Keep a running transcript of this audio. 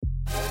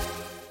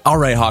All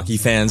right, hockey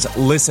fans,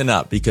 listen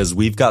up because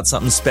we've got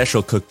something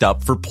special cooked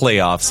up for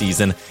playoff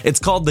season. It's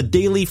called the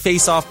Daily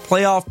Face-Off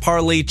Playoff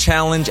Parlay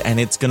Challenge, and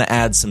it's going to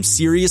add some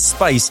serious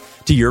spice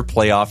to your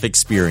playoff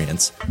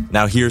experience.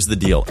 Now, here's the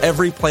deal.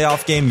 Every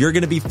playoff game, you're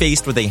going to be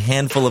faced with a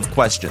handful of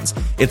questions.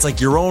 It's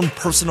like your own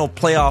personal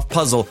playoff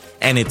puzzle,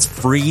 and it's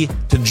free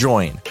to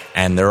join.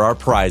 And there are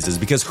prizes,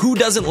 because who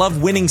doesn't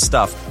love winning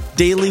stuff?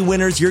 Daily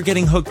winners, you're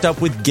getting hooked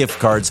up with gift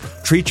cards.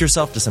 Treat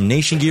yourself to some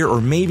Nation gear or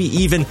maybe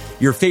even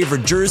your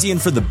favorite jersey.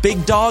 And for the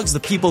big dogs, the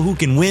people who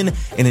can win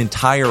an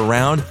entire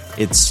round,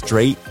 it's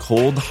straight,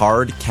 cold,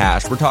 hard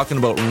cash. We're talking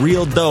about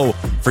real dough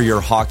for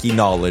your hockey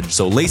knowledge.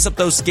 So lace up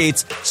those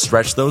skates,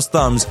 stretch those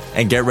thumbs,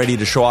 and get ready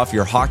to show off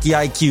your hockey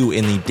IQ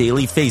in the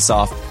Daily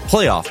Face-Off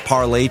Playoff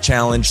Parlay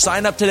Challenge.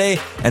 Sign up today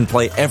and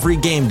play every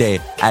game day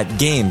at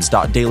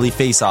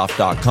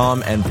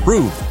games.dailyfaceoff.com and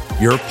prove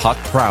your puck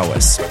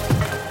prowess.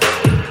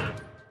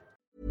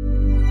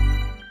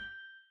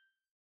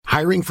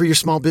 Hiring for your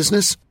small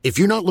business? If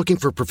you're not looking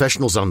for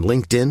professionals on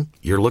LinkedIn,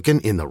 you're looking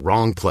in the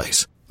wrong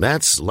place.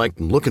 That's like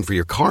looking for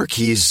your car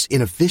keys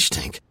in a fish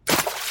tank.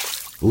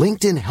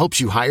 LinkedIn helps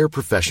you hire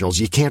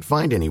professionals you can't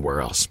find anywhere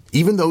else,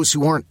 even those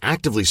who aren't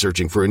actively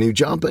searching for a new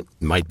job but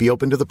might be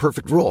open to the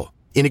perfect role.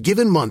 In a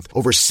given month,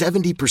 over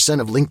 70%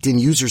 of LinkedIn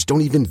users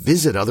don't even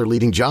visit other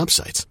leading job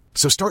sites.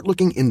 So start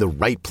looking in the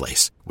right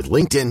place. With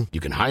LinkedIn, you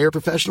can hire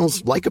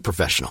professionals like a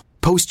professional.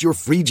 Post your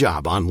free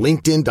job on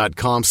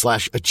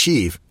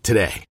linkedin.com/achieve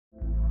today.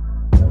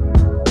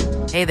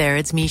 Hey there,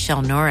 it's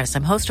Michelle Norris.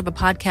 I'm host of a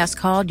podcast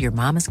called Your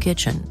Mama's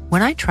Kitchen.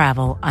 When I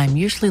travel, I'm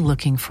usually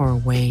looking for a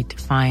way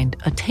to find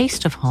a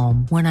taste of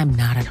home when I'm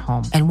not at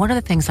home. And one of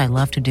the things I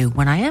love to do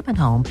when I am at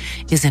home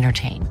is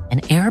entertain.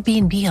 And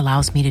Airbnb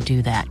allows me to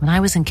do that. When I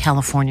was in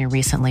California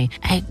recently,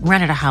 I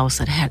rented a house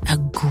that had a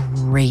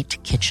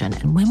great kitchen.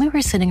 And when we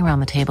were sitting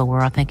around the table, we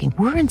were all thinking,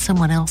 we're in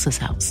someone else's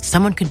house.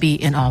 Someone could be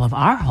in all of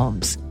our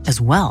homes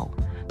as well.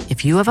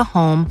 If you have a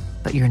home,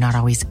 but you're not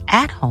always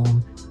at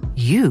home,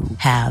 you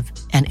have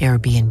an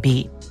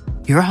Airbnb.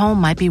 Your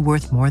home might be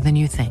worth more than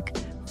you think.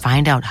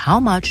 Find out how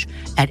much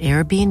at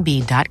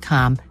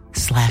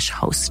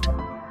airbnb.com/host.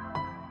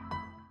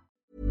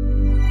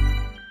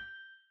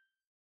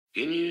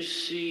 Can you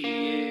see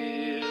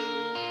it?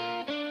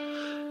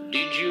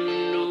 Did you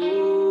notice?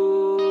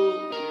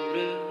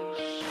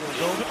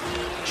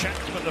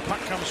 Checked when the puck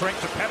comes right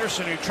to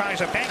Pettersson, who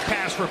tries a bank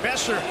pass for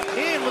Besser.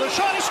 In with a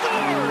shot, he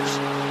scores!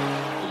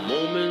 A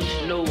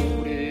moment's notice.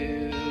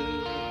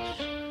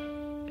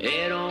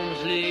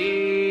 Adams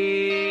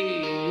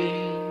leaves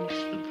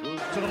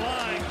to the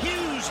line.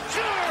 Hughes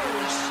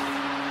scores!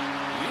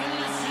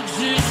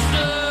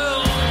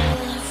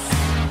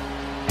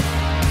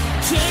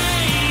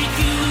 Take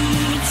you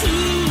to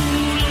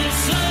the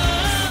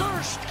sun.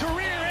 First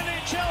career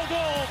NHL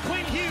goal.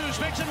 Quinn Hughes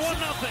makes it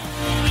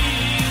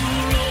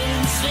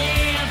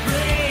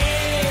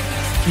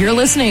 1-0. You're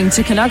listening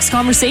to Canucks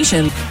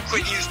Conversation.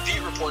 Quinn Hughes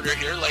beat reporter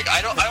here.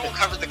 I won't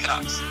cover the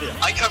Canucks. Yeah.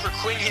 I cover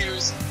Quinn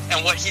Hughes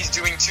and what he's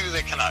doing to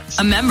the Canucks.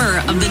 A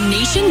member of the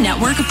Nation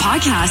Network of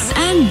Podcasts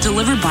and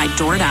delivered by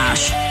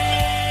DoorDash.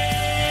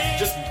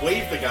 Just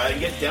wave the guy and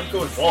get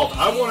Demko involved.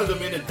 I wanted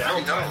them in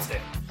Valentine's Day.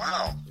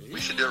 Wow. We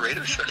should do a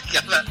radio show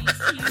together.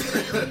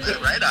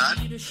 Right on.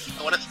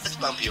 I want to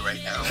fist bump you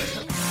right now.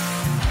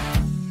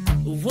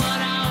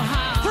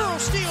 Pearl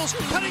steals,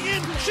 cutting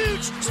in,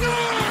 shoots,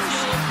 scores!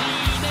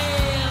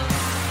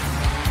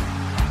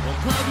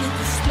 Public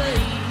display.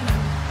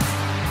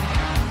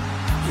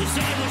 Is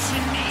that what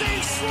you need? They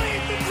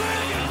slayed the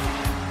dragon!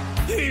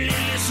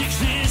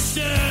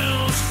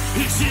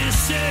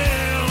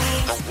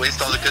 Don't waste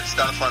all the good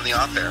stuff on the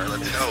off air.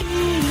 Let's go.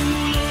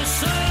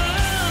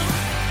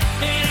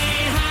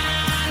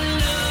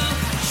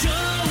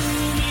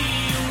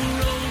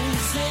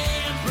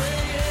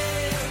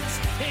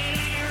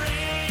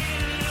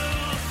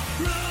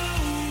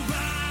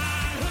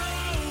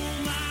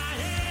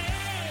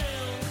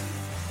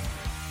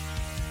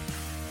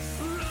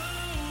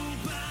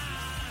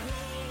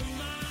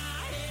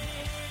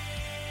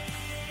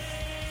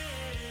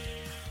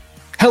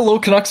 Hello,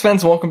 Canucks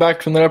fans, and welcome back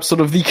to another episode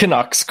of the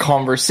Canucks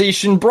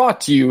Conversation,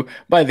 brought to you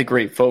by the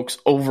great folks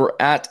over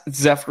at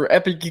Zephyr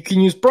Epic. You can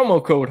use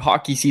promo code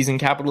Hockey Season,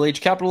 capital H,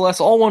 capital S,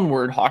 all one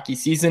word, Hockey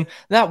Season.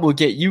 That will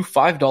get you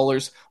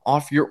 $5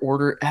 off your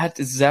order at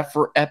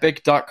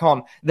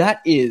ZephyrEpic.com.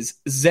 That is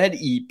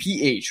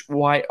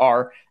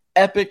ZEPHYR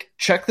Epic.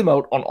 Check them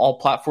out on all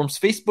platforms: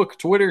 Facebook,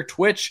 Twitter,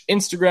 Twitch,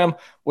 Instagram,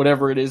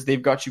 whatever it is.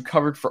 They've got you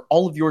covered for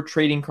all of your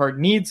trading card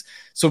needs.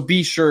 So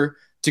be sure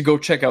to go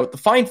check out the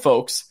fine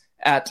folks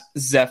at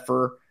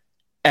Zephyr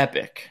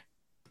Epic.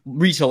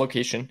 Retail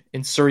location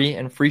in Surrey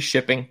and free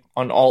shipping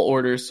on all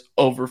orders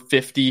over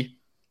 $50.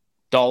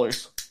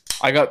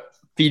 I got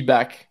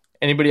feedback.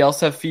 Anybody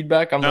else have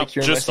feedback? I'm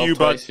hearing myself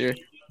twice here.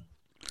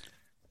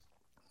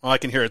 Well, I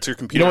can hear it. It's your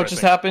computer. You know what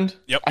just happened?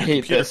 Yep. I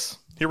hate this.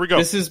 Here we go.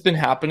 This has been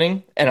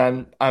happening,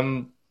 and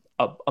I'm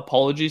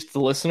apologies to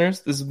the listeners.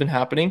 This has been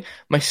happening.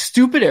 My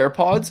stupid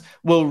AirPods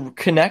will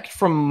connect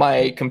from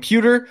my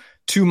computer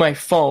to my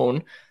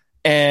phone,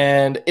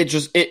 and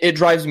it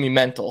drives me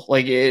mental.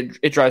 Like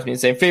it drives me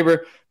insane.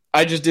 Faber,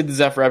 I just did the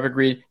Zephyr Epic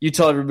read. You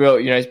tell everybody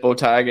about your nice bow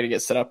tie. I got to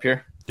get set up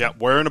here. Yeah,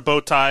 wearing a bow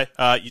tie.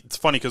 It's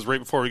funny because right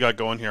before we got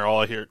going here, all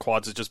I hear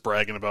Quads is just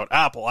bragging about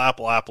Apple.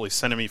 He's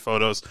sending me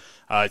photos.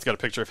 He's got a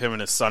picture of him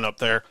and his son up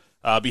there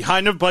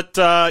behind him. But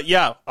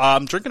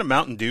I'm drinking a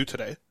Mountain Dew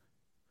today,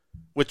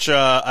 which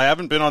I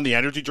haven't been on the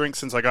energy drink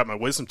since I got my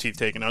wisdom teeth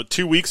taken out.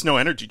 2 weeks, no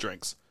energy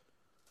drinks.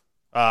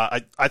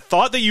 I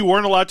thought that you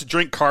weren't allowed to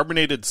drink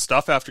carbonated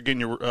stuff after getting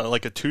your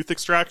like a tooth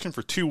extraction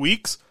for 2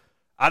 weeks.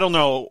 I don't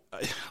know.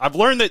 I've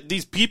learned that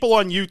these people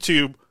on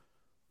YouTube,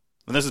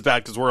 and this is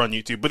bad because we're on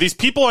YouTube, but these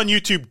people on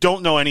YouTube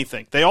don't know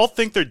anything. They all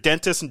think they're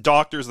dentists and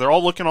doctors. They're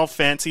all looking all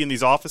fancy in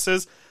these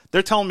offices.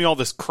 They're telling me all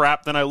this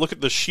crap. Then I look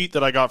at the sheet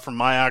that I got from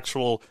my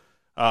actual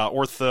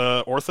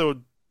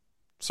ortho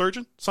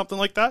surgeon, something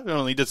like that. I don't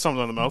know, he did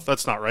something on the mouth.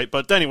 That's not right.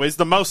 But anyways,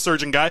 the mouth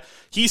surgeon guy,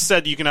 he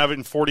said you can have it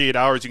in 48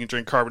 hours. You can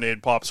drink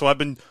carbonated pop. So I've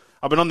been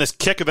on this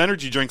kick of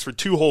energy drinks for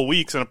 2 whole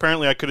weeks, and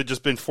apparently I could have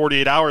just been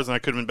 48 hours and I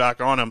could have been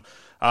back on them.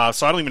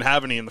 So I don't even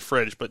have any in the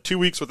fridge. But 2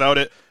 weeks without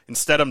it.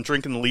 Instead, I'm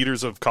drinking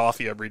liters of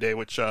coffee every day,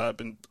 which I've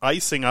been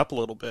icing up a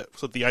little bit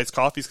with the iced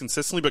coffees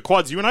consistently. But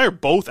Quads, you and I are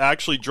both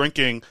actually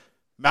drinking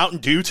Mountain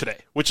Dew today,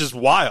 which is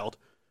wild.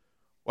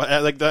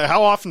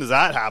 How often does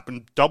that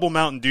happen? Double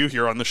Mountain Dew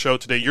here on the show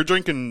today. You're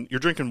drinking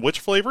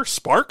which flavor?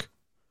 Spark?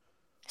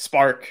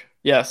 Spark.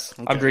 Yes,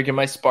 okay. I'm drinking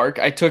my Spark.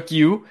 I took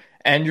you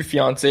and your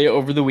fiance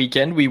over the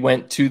weekend. We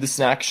went to the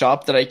snack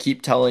shop that I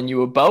keep telling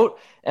you about,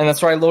 and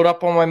that's where I load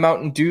up on my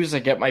Mountain Dews. I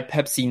get my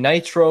Pepsi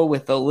Nitro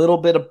with a little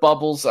bit of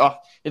bubbles. Oh,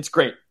 it's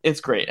great.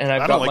 It's great. And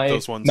I've got my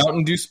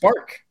Mountain Dew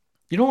Spark.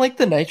 You don't like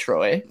the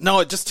Nitro, eh?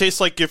 No, it just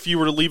tastes like if you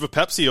were to leave a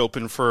Pepsi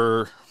open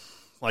for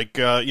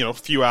a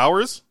few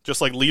hours, just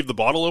like leave the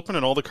bottle open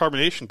and all the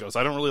carbonation goes.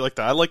 I don't really like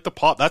that. I like the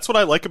pop. That's what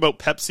I like about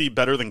Pepsi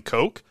better than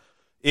Coke,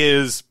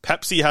 is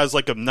Pepsi has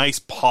like a nice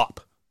pop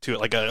to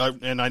it.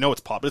 And I know it's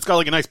pop, but it's got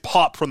like a nice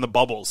pop from the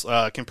bubbles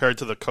compared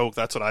to the Coke.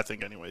 That's what I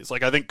think anyways.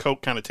 Like I think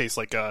Coke kind of tastes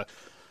like a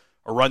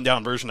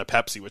rundown version of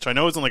Pepsi, which I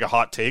know isn't like a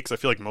hot take, because I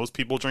feel like most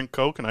people drink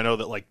Coke, and I know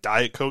that like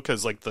Diet Coke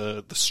has like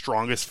the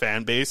strongest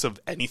fan base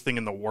of anything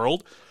in the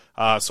world.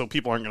 So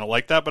people aren't going to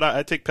like that, but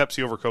I take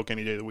Pepsi over Coke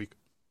any day of the week.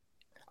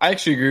 I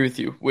actually agree with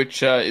you,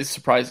 which is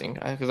surprising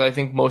because I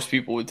think most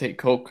people would take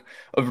Coke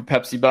over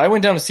Pepsi. But I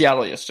went down to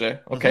Seattle yesterday,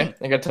 okay?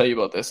 Mm-hmm. I got to tell you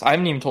about this. I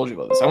haven't even told you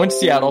about this. I went to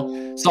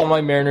Seattle, saw my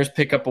Mariners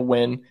pick up a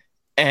win,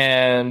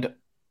 and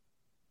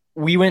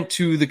we went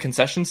to the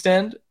concession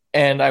stand,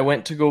 and I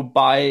went to go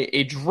buy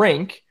a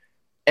drink,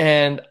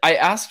 and I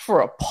asked for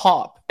a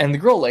pop, and the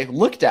girl like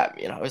looked at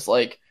me, and I was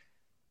like,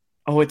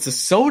 oh, it's a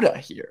soda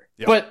here.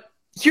 Yep. But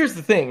here's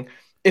the thing.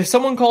 If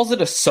someone calls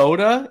it a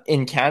soda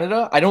in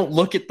Canada, I don't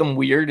look at them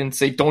weird and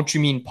say, don't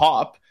you mean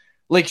pop?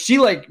 Like, she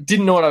like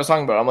didn't know what I was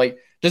talking about. I'm like,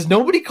 does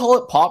nobody call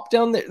it pop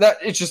down there?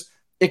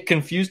 It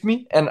confused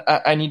me. And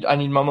I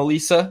need Mama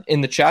Lisa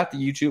in the chat, the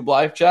YouTube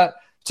live chat,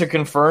 to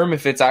confirm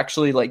if it's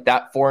actually like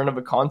that foreign of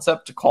a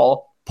concept to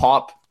call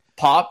pop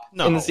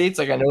in the States.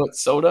 Like, I know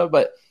it's soda,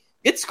 but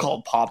it's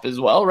called pop as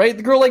well, right?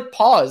 The girl like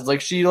paused.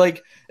 Like she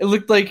like, it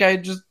looked like I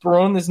had just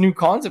thrown this new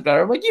concept at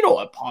her. I'm like, you know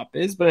what pop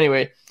is. But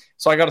anyway,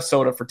 so I got a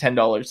soda for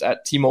 $10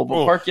 at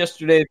T-Mobile Park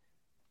yesterday,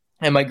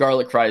 and my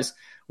garlic fries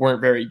weren't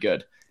very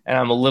good, and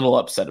I'm a little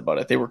upset about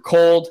it. They were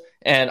cold,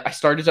 and I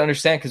started to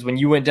understand because when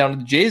you went down to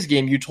the Jays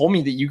game, you told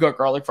me that you got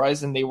garlic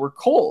fries and they were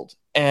cold,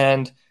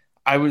 and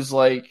I was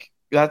like,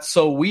 that's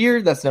so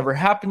weird. That's never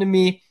happened to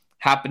me.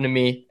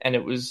 And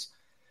it was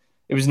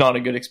not a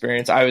good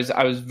experience. I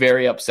was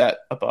very upset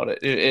about it.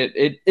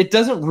 It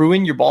doesn't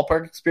ruin your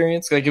ballpark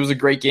experience. Like, it was a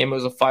great game.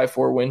 It was a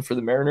 5-4 win for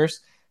the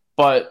Mariners,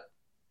 but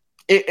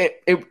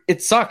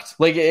it sucked.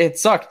 Like, it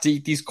sucked to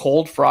eat these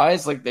cold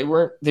fries. Like, they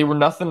were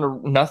nothing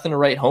to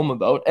write home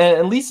about.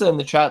 And Lisa in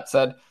the chat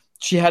said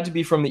she had to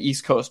be from the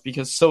East Coast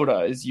because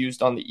soda is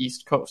used on the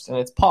East Coast, and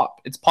it's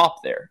pop. It's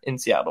pop there in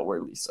Seattle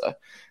where Lisa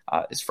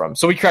is from.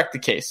 So we cracked the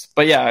case.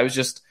 But yeah, I was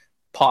just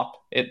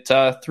pop. It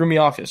threw me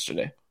off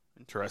yesterday.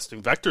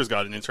 Interesting. Vector's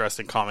got an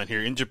interesting comment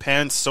here. In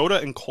Japan, soda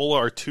and cola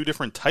are two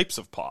different types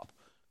of pop.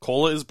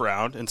 Cola is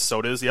brown and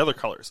soda is the other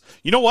colors.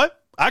 You know what?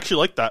 I actually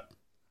like that.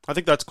 I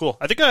think that's cool.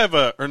 I think I have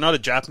not a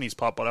Japanese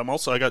pop, but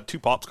I got 2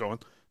 pops going.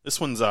 This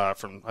one's I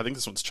think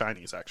this one's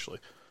Chinese, actually.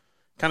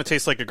 Kind of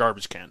tastes like a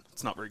garbage can.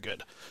 It's not very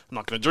good. I'm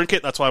not going to drink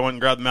it. That's why I went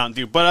and grabbed the Mountain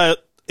Dew.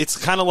 But it's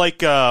kind of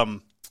like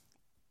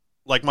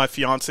my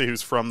fiance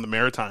who's from the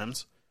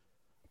Maritimes.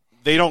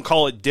 They don't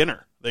call it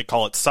dinner. They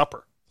call it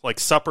supper. Like,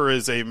 supper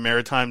is a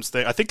Maritimes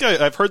thing. I think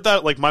I've heard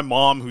that, like, my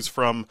mom who's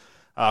from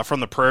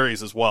the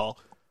prairies as well.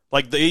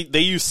 Like, they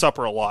use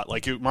supper a lot.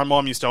 Like, my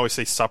mom used to always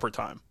say supper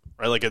time.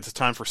 Right, like it's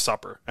time for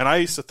supper. And I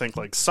used to think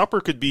like supper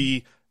could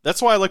be,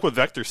 that's why I like what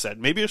Vector said.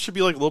 Maybe it should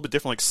be like a little bit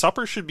different. Like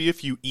supper should be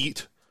if you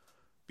eat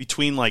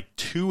between like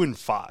 2 and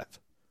 5.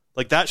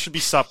 Like that should be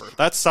supper.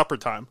 That's supper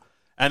time.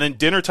 And then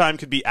dinner time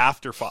could be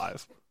after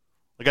 5.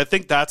 Like I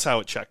think that's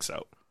how it checks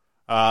out.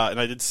 And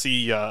I did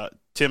see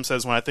Tim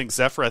says when I think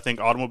Zephyr, I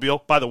think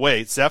automobile. By the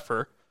way,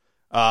 Zephyr,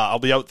 I'll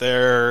be out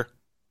there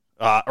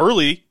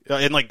early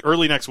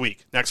next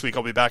week. Next week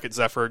I'll be back at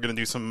Zephyr, going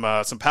to do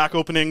some pack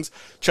openings,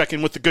 check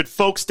in with the good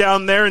folks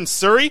down there in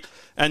Surrey,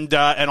 and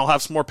I'll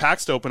have some more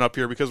packs to open up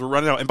here because we're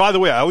running out. And by the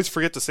way, I always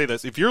forget to say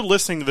this: if you're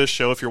listening to this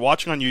show, if you're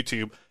watching on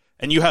YouTube,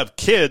 and you have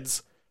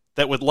kids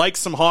that would like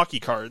some hockey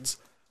cards,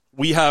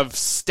 we have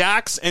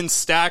stacks and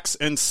stacks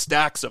and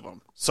stacks of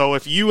them. So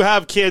if you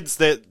have kids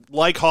that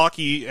like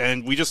hockey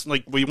and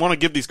we want to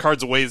give these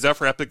cards away,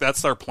 Zephyr Epic,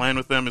 that's our plan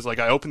with them, is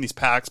I open these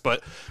packs,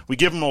 but we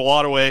give them a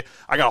lot away.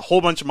 I got a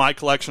whole bunch of my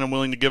collection I'm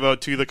willing to give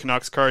out to the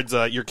Canucks cards.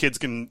 Your kid's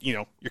going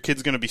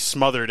to be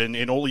smothered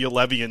in Olli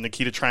Levy and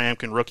Nikita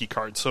Triamkin rookie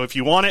cards. So if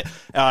you want it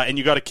and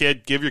you got a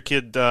kid, give your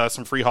kid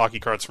some free hockey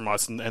cards from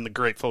us and the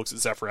great folks at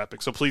Zephyr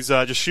Epic. So please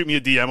just shoot me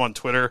a DM on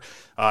Twitter,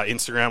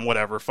 Instagram,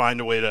 whatever.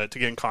 Find a way to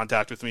get in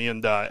contact with me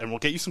and we'll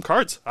get you some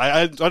cards.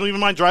 I don't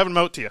even mind driving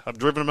them out to you. I've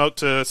driven them out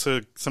to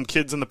some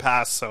kids in the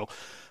past. So,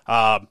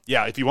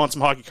 if you want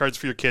some hockey cards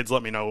for your kids,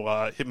 let me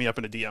know. Hit me up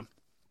in a DM.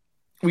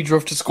 We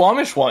drove to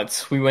Squamish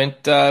once. We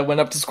went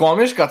up to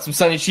Squamish, got some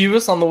Sunny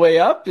Chivas on the way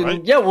up, and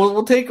right. Yeah,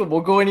 we'll take them.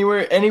 We'll go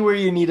anywhere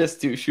you need us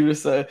to. Shoot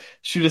us a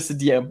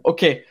DM.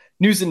 Okay,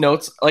 news and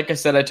notes. Like I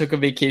said, I took a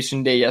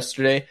vacation day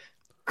yesterday.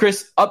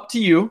 Chris, up to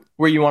you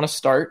where you want to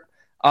start.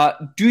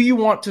 Do you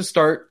want to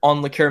start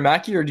on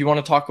Lekkerimaki, or do you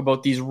want to talk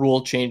about these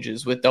rule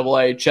changes with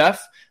IIHF?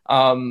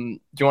 Do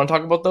you want to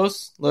talk about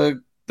those?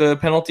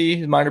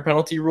 The minor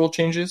penalty rule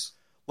changes?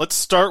 Let's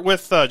start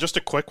with just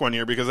a quick one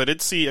here, because I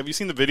did see, have you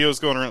seen the videos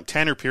going around?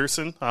 Tanner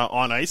Pearson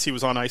on ice. He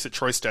was on ice at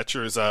Troy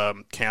Stetcher's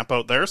camp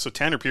out there. So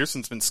Tanner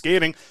Pearson's been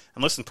skating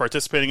and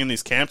participating in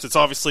these camps. It's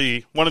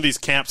obviously, one of these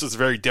camps is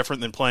very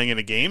different than playing in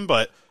a game,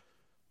 but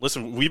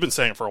listen, we've been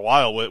saying it for a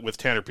while with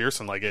Tanner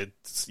Pearson,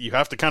 you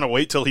have to kind of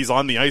wait till he's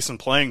on the ice and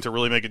playing to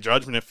really make a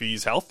judgment if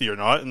he's healthy or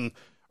not. And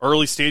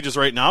early stages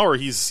right now, or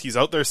he's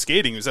out there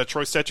skating. He was at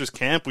Troy Stetcher's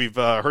camp. We've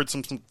heard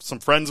some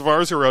friends of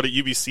ours who are out at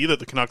UBC that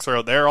the Canucks are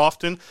out there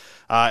often,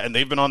 and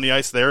they've been on the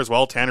ice there as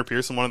well. Tanner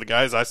Pearson, one of the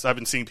guys, I've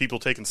been seeing people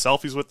taking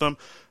selfies with them.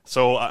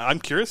 So I'm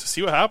curious to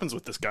see what happens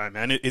with this guy,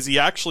 man. Is he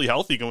actually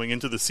healthy going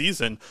into the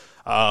season?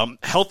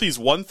 Healthy's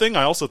one thing.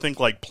 I also think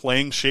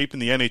playing shape in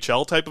the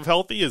NHL type of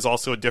healthy is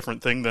also a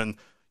different thing than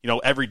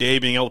every day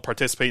being able to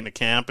participate in a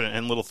camp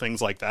and little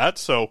things like that.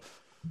 So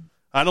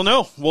I don't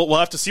know. We'll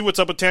have to see what's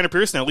up with Tanner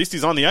Pearson. At least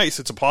he's on the ice.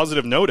 It's a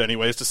positive note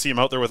anyways to see him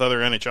out there with other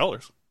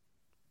NHLers.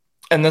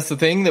 And that's the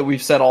thing that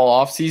we've said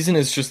all offseason,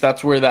 is just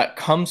that's where that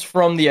comes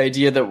from. The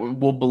idea that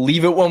we'll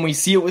believe it when we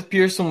see it with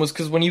Pearson was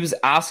because when he was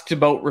asked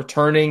about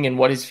returning and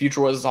what his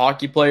future was as a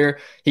hockey player,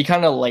 he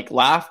kind of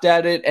laughed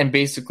at it and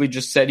basically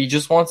just said he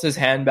just wants his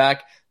hand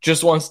back,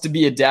 just wants to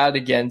be a dad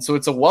again. So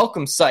it's a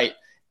welcome sight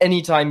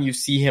anytime you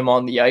see him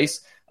on the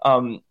ice.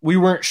 We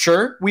weren't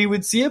sure we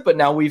would see it, but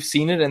now we've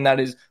seen it, and that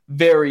is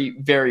very,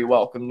 very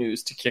welcome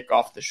news to kick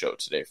off the show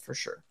today for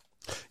sure.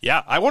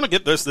 Yeah, I want to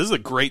get this. This is a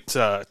great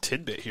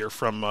tidbit here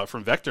from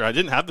Vector. I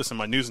didn't have this in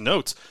my news and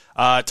notes.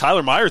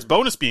 Tyler Myers'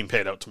 bonus being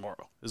paid out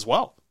tomorrow as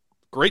well.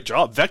 Great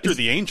job, Vector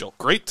the Angel.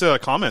 Great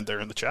comment there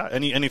in the chat.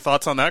 Any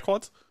thoughts on that,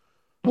 Quads?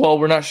 Well,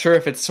 we're not sure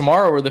if it's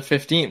tomorrow or the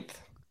 15th.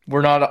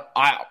 We're not.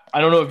 I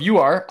don't know if you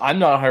are. I'm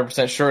not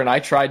 100% sure, and I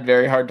tried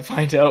very hard to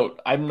find out.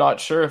 I'm not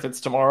sure if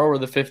it's tomorrow or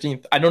the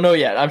 15th. I don't know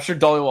yet. I'm sure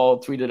Dollywall will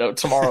tweet it out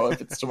tomorrow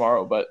if it's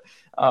tomorrow, but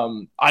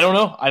I don't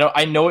know.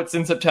 I know it's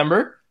in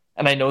September,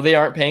 and I know they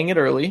aren't paying it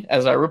early,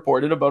 as I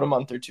reported about a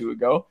month or two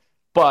ago,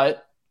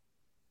 but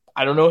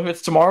I don't know if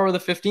it's tomorrow or the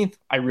 15th.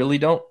 I really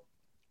don't.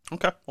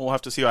 Okay, we'll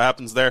have to see what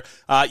happens there.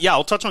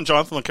 I'll touch on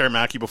Jonathan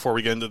Lekkerimaki before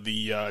we get into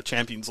the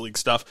Champions League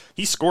stuff.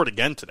 He scored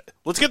again today.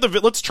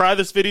 Let's try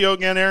this video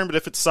again, Aaron, but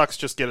if it sucks,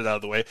 just get it out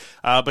of the way.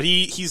 But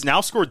he's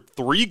now scored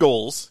 3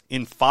 goals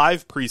in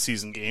 5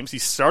 preseason games. He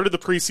started the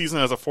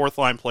preseason as a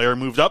 4th-line player,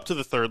 moved up to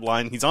the 3rd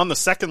line. He's on the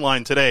 2nd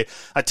line today.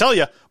 I tell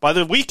you, by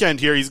the weekend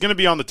here, he's going to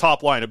be on the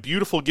top line. A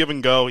beautiful give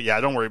and go. Yeah,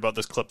 don't worry about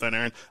this clip then,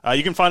 Aaron.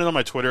 You can find it on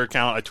my Twitter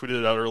account. I tweeted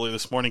it out earlier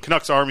this morning.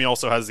 Canucks Army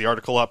also has the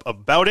article up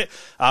about it.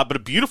 But a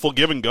beautiful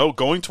give and go.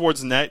 Going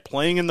towards the net,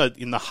 playing in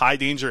the high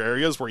danger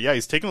areas where,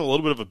 he's taking a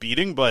little bit of a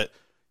beating, but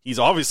he's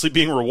obviously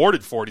being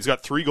rewarded for it. He's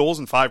got 3 goals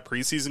in 5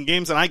 preseason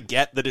games, and I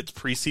get that it's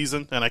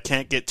preseason, and I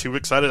can't get too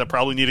excited. I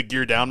probably need to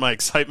gear down my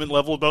excitement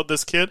level about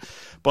this kid,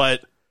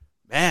 but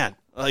man,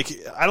 I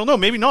don't know,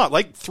 maybe not.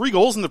 3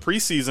 goals in the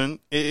preseason,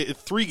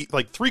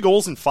 3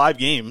 goals in 5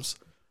 games.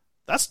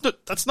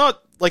 That's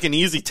not an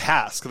easy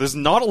task. There's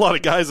not a lot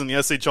of guys in the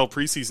SHL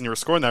preseason who are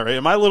scoring that, right?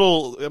 Am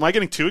I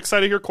getting too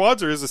excited here,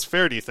 Quads, or is this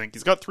fair, do you think?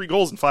 He's got 3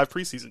 goals in 5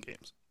 preseason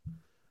games.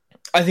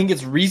 I think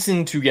it's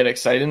reason to get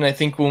excited, and I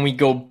think when we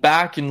go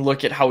back and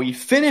look at how he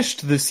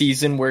finished the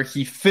season, where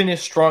he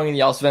finished strong in the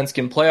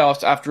Allsvenskan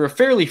playoffs after a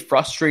fairly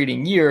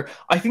frustrating year,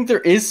 I think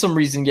there is some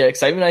reason to get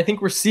excited, and I think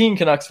we're seeing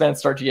Canucks fans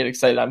start to get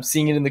excited. I'm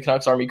seeing it in the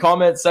Canucks Army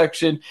comment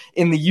section,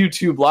 in the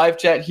YouTube live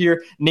chat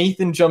here.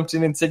 Nathan jumped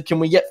in and said, can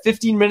we get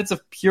 15 minutes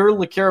of pure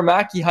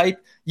Lekkerimaki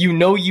hype? You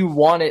know you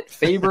want it,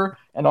 Faber.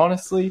 And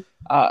honestly,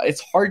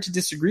 it's hard to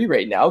disagree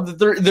right now.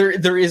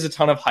 There is a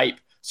ton of hype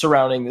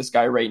surrounding this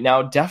guy right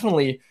now.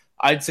 Definitely,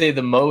 I'd say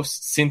the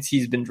most since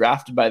he's been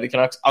drafted by the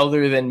Canucks,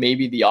 other than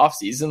maybe the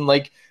offseason.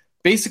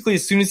 basically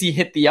as soon as he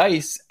hit the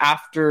ice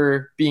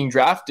after being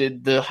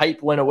drafted, the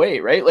hype went away,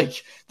 right?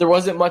 Like there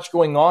wasn't much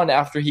going on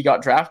after he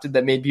got drafted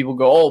that made people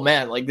go, oh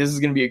man, like this is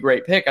going to be a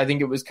great pick. I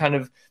think it was kind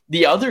of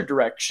the other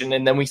direction.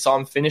 And then we saw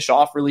him finish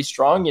off really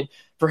strong, and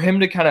for him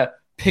to kind of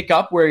pick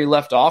up where he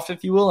left off,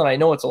 if you will. And I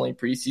know it's only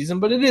preseason,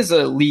 but it is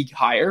a league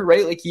higher,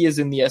 right? Like he is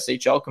in the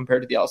SHL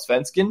compared to the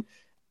Allsvenskan.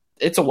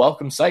 It's a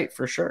welcome sight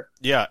for sure.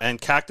 Yeah, and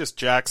Cactus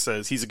Jack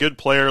says he's a good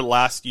player.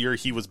 Last year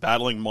he was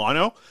battling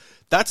mono.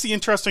 That's the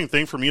interesting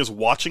thing for me is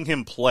watching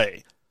him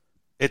play.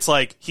 It's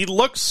like he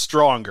looks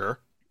stronger.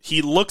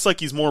 He looks like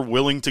he's more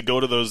willing to go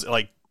to those,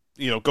 like,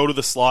 you know, go to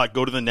the slot,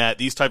 go to the net,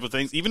 these type of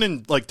things. Even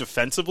in like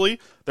defensively,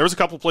 there was a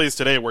couple plays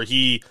today where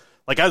he,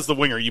 like as the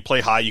winger, you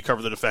play high, you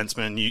cover the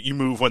defenseman, you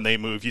move when they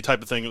move, you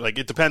type of thing. Like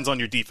it depends on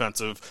your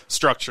defensive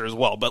structure as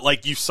well. But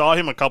like you saw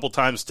him a couple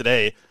times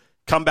today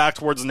come back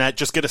towards the net,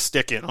 just get a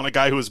stick in on a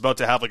guy who was about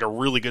to have like a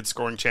really good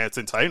scoring chance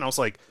in tight. And I was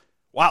like,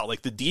 wow,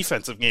 like the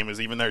defensive game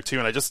is even there too.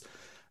 And I just,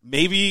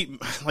 maybe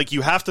like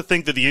you have to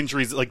think that the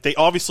injuries, like they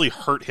obviously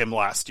hurt him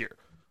last year.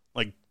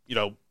 Like, you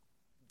know,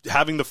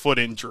 having the foot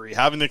injury,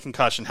 having the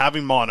concussion,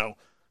 having mono,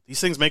 these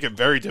things make it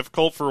very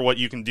difficult for what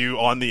you can do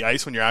on the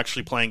ice when you're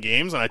actually playing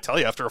games. And I tell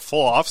you, after a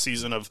full off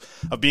season of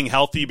being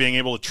healthy, being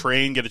able to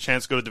train, get a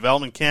chance to go to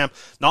development camp,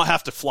 not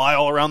have to fly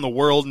all around the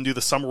world and do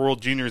the Summer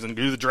World Juniors and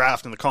do the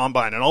draft and the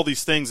combine and all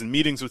these things and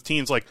meetings with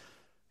teams, like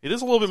it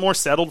is a little bit more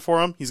settled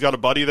for him. He's got a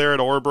buddy there at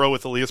Orebro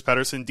with Elias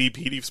Pettersson. DP,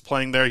 he's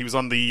playing there. He was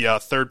on the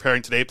third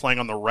pairing today, playing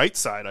on the right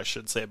side, I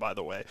should say, by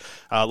the way.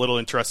 A little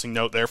interesting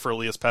note there for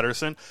Elias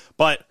Pettersson.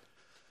 But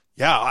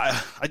yeah,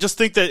 I just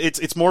think that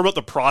it's more about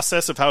the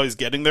process of how he's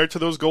getting there to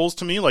those goals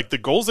to me. Like the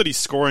goals that he's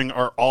scoring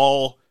are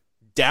all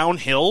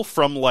downhill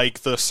from like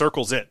the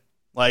circles in.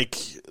 Like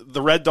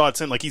the red dots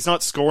in, like he's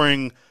not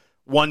scoring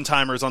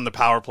one-timers on the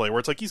power play where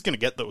it's like he's going to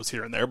get those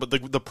here and there, but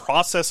the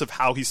process of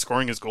how he's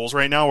scoring his goals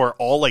right now are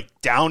all like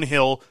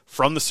downhill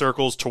from the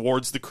circles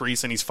towards the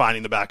crease, and he's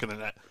finding the back of the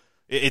net.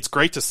 It's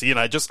great to see, and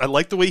I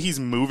like the way he's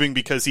moving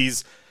because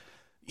he's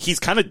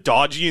kind of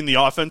dodgy in the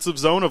offensive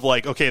zone of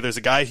like, okay, there's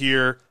a guy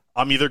here,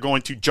 I'm either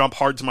going to jump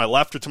hard to my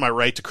left or to my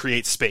right to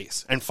create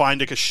space and find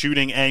like a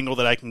shooting angle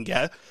that I can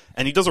get,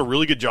 and he does a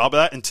really good job of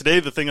that. And today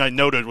the thing I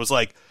noted was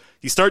like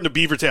he's starting to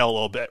beaver tail a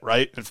little bit,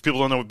 right? If people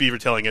don't know what beaver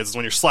tailing is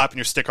when you're slapping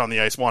your stick on the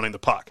ice wanting the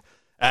puck.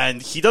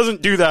 And he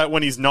doesn't do that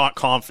when he's not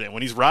confident.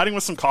 When he's riding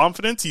with some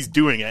confidence, he's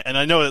doing it. And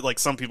I know that like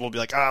some people will be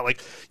like,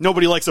 like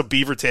nobody likes a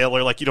beaver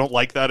tailer, like you don't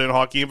like that in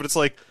hockey, but it's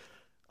like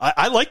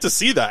I like to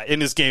see that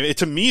in his game.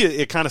 To me,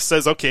 it kind of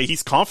says, okay,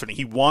 he's confident.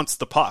 He wants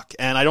the puck.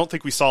 And I don't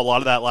think we saw a lot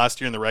of that last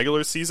year in the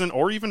regular season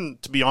or even,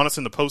 to be honest,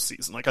 in the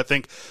postseason. Like I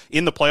think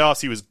in the playoffs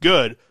he was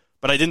good,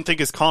 but I didn't think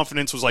his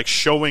confidence was like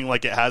showing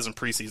like it has in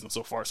preseason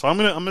so far. So I'm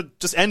gonna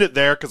just end it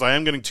there because I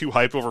am getting too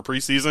hyped over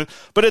preseason.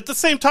 But at the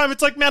same time,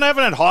 it's like, man, I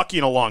haven't had hockey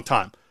in a long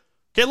time.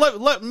 Okay,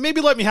 maybe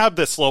let me have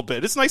this a little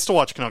bit. It's nice to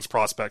watch Canucks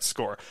prospects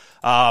score.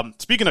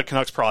 Speaking of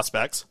Canucks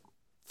prospects,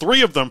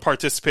 3 of them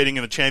participating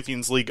in the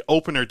Champions League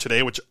opener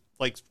today, which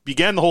like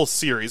began the whole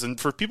series. And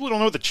for people who don't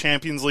know what the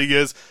Champions League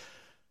is,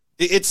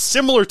 it's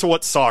similar to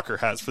what soccer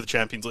has for the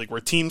Champions League, where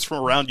teams from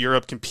around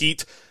Europe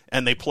compete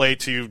and they play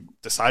to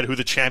decide who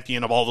the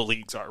champion of all the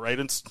leagues are, right?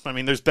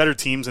 There's better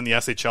teams in the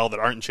SHL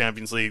that aren't in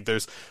Champions League.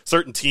 There's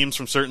certain teams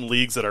from certain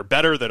leagues that are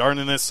better that aren't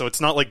in this, so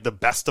it's not like the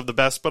best of the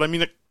best, but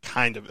it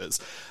kind of is.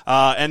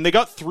 And they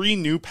got 3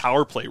 new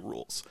power play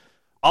rules.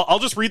 I'll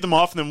just read them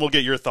off and then we'll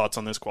get your thoughts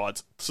on this,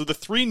 Quads. So the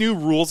 3 new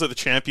rules that the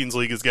Champions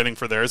League is getting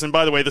for theirs, and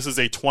by the way, this is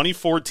a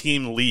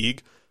 24-team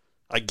league,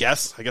 I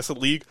guess a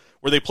league,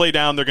 where they play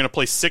down. They're going to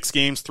play 6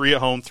 games, 3 at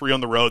home, 3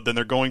 on the road. Then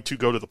they're going to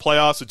go to the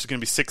playoffs, which is going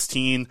to be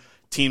 16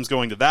 teams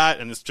going to that,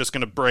 and it's just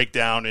going to break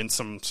down in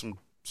some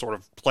sort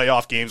of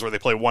playoff games where they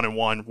play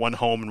 1-1, 1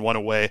 home and 1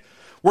 away,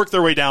 work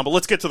their way down. But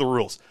let's get to the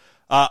rules.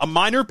 A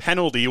minor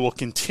penalty will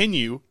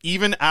continue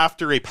even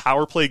after a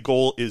power play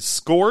goal is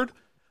scored.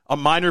 A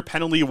minor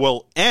penalty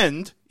will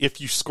end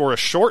if you score a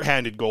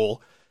shorthanded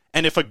goal,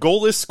 and if a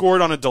goal is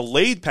scored on a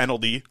delayed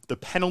penalty, the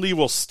penalty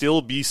will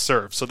still be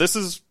served. So this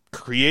is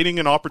creating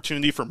an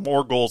opportunity for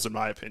more goals, in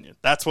my opinion.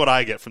 That's what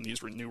I get from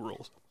these new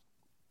rules.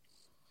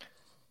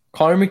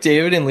 Connor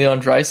McDavid and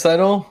Leon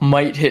Draisaitl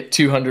might hit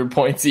 200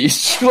 points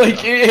each,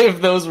 if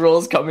those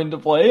rules come into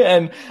play.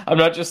 And I'm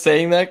not just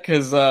saying that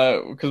because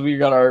we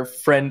got our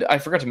friend, I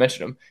forgot to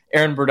mention him,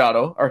 Aaron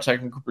Bordado, our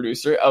technical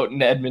producer out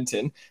in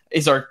Edmonton,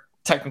 is our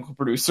technical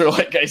producer,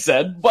 like I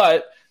said.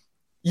 But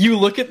you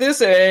look at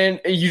this and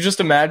you just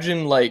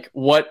imagine like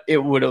what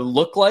it would have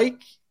looked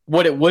like,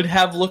 what it would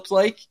have looked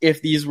like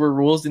if these were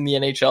rules in the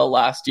NHL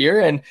last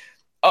year. And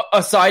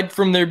aside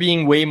from there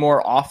being way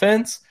more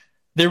offense,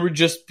 there would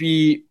just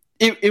be,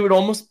 it would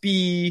almost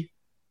be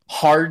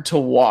hard to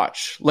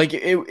watch. Like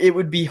it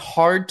would be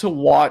hard to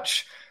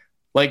watch,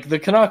 like the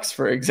Canucks,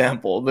 for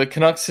example. The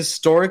Canucks'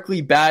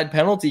 historically bad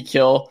penalty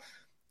kill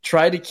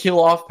try to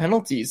kill off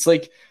penalties.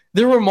 Like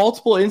there were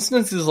multiple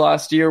instances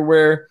last year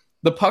where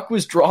the puck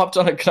was dropped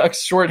on a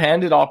Canucks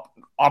shorthanded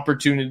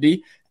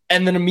opportunity,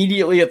 and then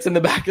immediately it's in the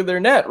back of their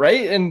net,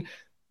 right? And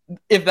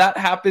if that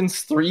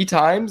happens 3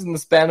 times in the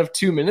span of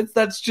 2 minutes,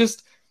 that's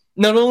just,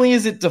 not only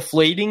is it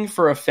deflating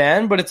for a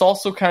fan, but it's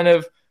also kind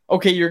of,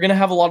 okay, you're going to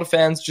have a lot of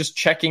fans just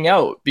checking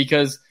out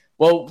because,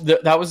 well,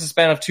 that was a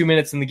span of 2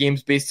 minutes and the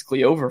game's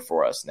basically over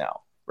for us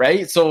now,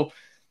 right? So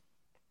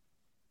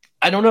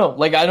I don't know.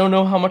 Like, I don't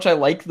know how much I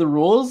like the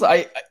rules.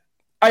 I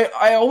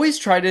always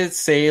try to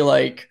say,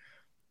 like,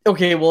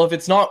 okay, well, if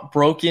it's not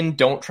broken,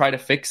 don't try to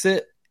fix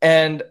it.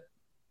 And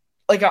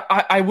like,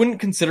 I wouldn't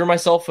consider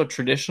myself a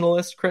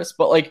traditionalist, Chris,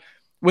 but like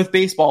with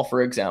baseball,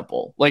 for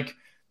example, like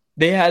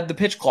they had the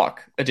pitch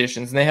clock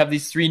additions and they have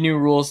these 3 new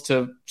rules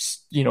to,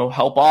 you know,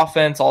 help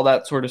offense, all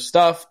that sort of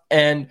stuff.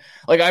 And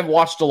like, I've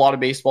watched a lot of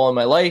baseball in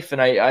my life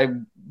and I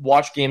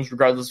watch games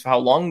regardless of how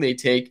long they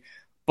take,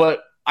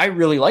 but I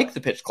really like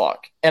the pitch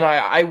clock. And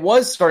I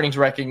was starting to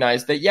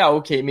recognize that, yeah,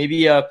 okay,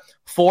 maybe a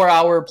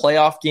 4-hour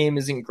playoff game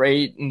isn't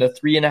great and the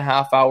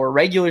 3.5-hour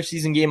regular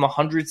season game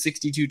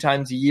 162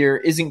 times a year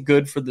isn't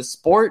good for the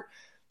sport.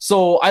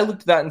 So I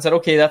looked at that and said,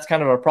 okay, that's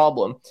kind of a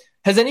problem.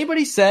 Has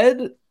anybody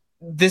said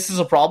this is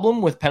a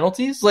problem with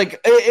penalties?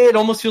 Like, it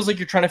almost feels like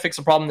you're trying to fix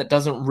a problem that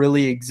doesn't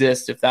really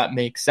exist, if that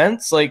makes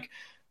sense. Like,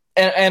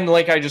 and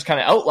like I just kind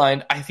of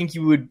outlined, I think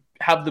you would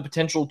have the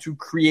potential to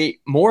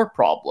create more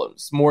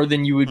problems, more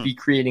than you would be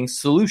creating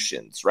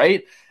solutions,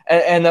 right?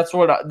 And that's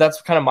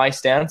kind of my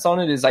stance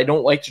on it, is I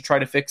don't like to try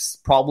to fix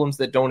problems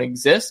that don't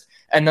exist,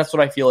 and that's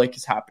what I feel like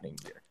is happening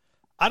here.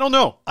 I don't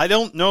know. I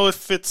don't know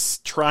if it's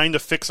trying to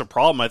fix a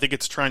problem. I think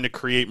it's trying to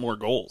create more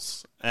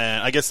goals.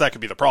 And I guess that could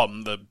be the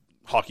problem. The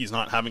hockey's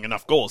not having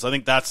enough goals. I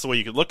think that's the way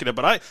you could look at it.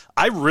 But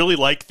I really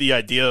like the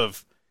idea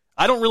of,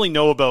 I don't really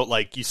know about,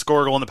 like, you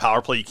score a goal in the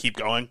power play, you keep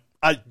going.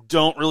 I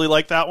don't really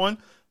like that one.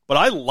 But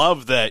I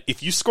love that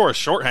if you score a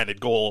shorthanded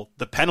goal,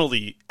 the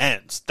penalty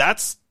ends.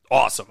 That's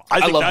awesome.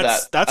 I think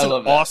that's an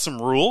awesome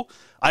rule.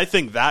 I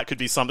think that could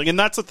be something. And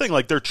that's the thing.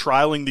 Like, they're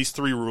trialing these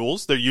 3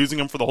 rules. They're using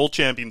them for the whole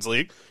Champions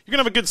League. You're going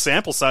to have a good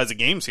sample size of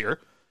games here.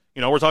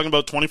 You know, we're talking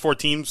about 24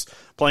 teams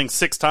playing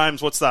 6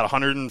 times. What's that,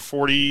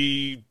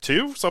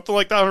 142? Something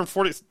like that,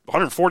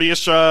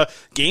 140-ish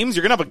games.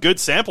 You're going to have a good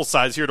sample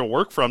size here to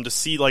work from to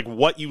see, like,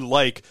 what you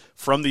like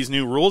from these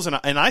new rules. And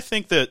I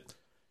think that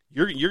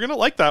you're going to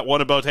like that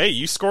one about, hey,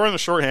 you score on the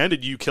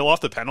shorthanded, you kill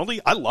off the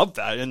penalty. I love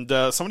that. And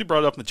somebody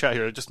brought it up in the chat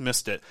here. I just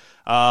missed it.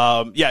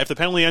 If the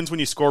penalty ends when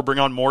you score, bring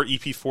on more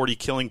EP40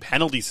 killing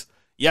penalties.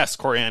 Yes,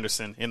 Corey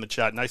Anderson in the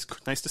chat. Nice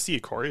to see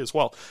you, Corey, as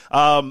well.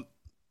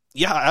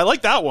 I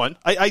like that one.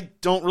 I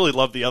don't really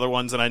love the other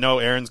ones, and I know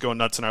Aaron's going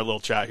nuts in our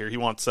little chat here. He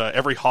wants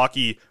every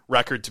hockey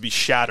record to be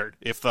shattered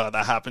if that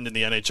happened in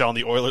the NHL, and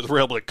the Oilers were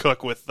able to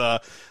cook with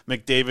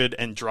McDavid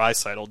and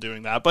Draisaitl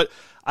doing that. But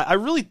I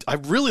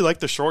really like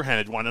the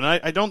shorthanded one, and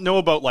I don't know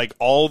about, like,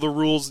 all the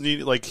rules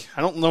needed. Like,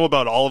 I don't know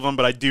about all of them,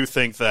 but I do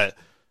think that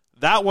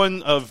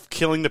one of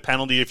killing the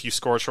penalty if you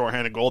score a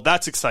shorthanded goal,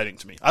 that's exciting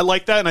to me. I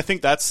like that, and I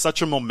think that's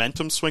such a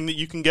momentum swing that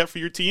you can get for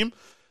your team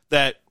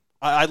that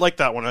I like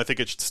that one, and I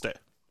think it should stay.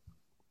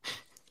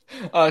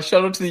 Shout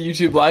out to the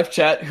YouTube live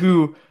chat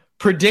who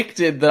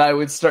predicted that I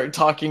would start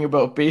talking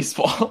about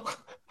baseball.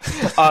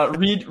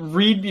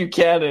 Reed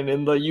Buchanan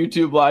in the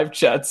YouTube live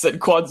chat said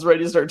Quad's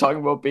ready to start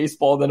talking about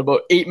baseball. Then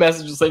about 8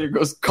 messages later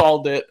goes,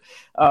 called it.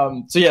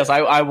 So yes,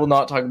 I will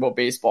not talk about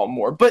baseball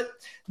more. But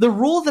the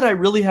rule that I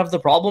really have the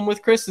problem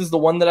with, Chris, is the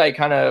one that I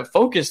kind of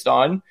focused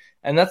on.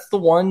 And that's the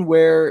one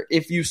where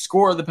if you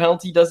score, the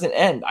penalty doesn't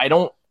end. I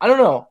don't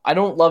know. I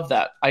don't love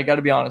that. I got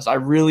to be honest. I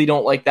really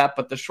don't like that.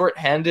 But the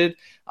shorthanded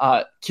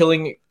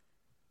killing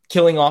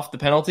off the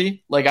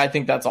penalty, like, I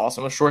think that's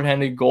awesome. A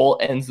shorthanded goal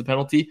ends the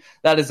penalty.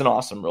 That is an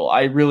awesome rule.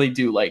 I really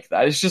do like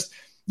that. It's just,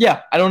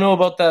 yeah, I don't know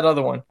about that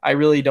other one. I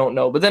really don't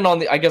know. But then on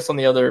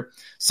the other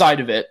side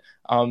of it,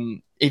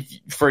 if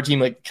for a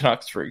team like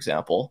Canucks, for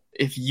example,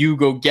 if you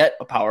go get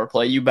a power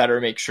play, you better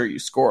make sure you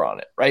score on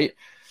it, right?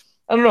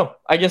 I don't know.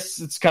 I guess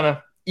it's kind of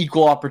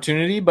equal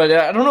opportunity, but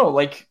I don't know.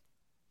 Like,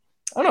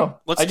 I don't know.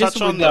 Let's touch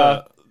on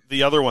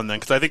the other one then,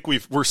 because I think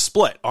we're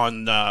split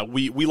on.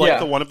 We like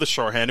the one of the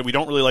shorthanded. We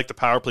don't really like the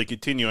power play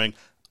continuing.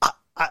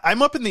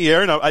 I'm up in the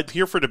air, and I'm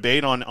here for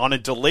debate on a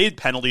delayed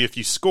penalty. If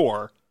you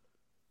score,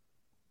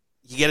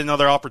 you get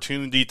another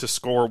opportunity to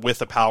score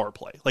with a power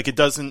play. Like, it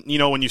doesn't,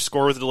 when you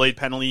score with a delayed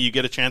penalty, you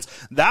get a chance.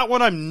 That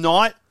one, I'm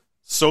not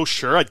so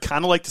sure. I'd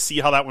kind of like to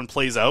see how that one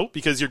plays out,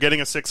 because you're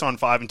getting a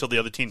 6-on-5 until the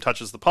other team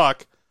touches the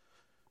puck.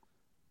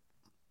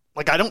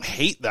 Like, I don't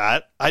hate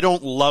that. I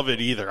don't love it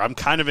either. I'm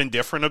kind of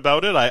indifferent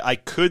about it. I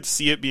could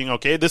see it being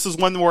okay. This is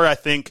one where I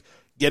think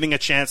getting a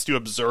chance to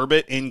observe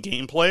it in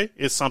gameplay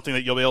is something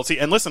that you'll be able to see.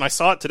 And listen, I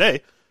saw it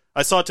today.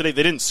 They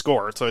didn't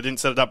score, so I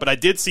didn't set it up. But I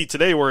did see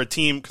today where a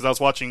team, because I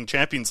was watching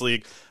Champions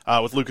League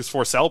with Lucas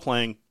Forsell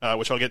playing,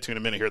 which I'll get to in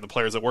a minute here, the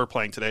players that were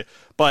playing today.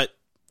 But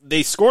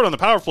they scored on the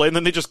power play, and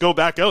then they just go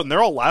back out, and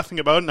they're all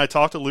laughing about it. And I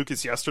talked to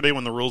Lucas yesterday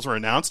when the rules were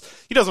announced.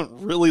 He doesn't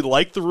really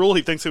like the rule.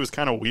 He thinks it was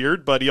kind of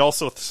weird, but he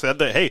also said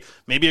that, hey,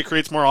 maybe it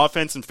creates more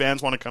offense and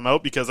fans want to come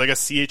out, because I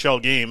guess CHL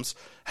games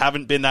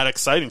haven't been that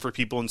exciting for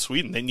people in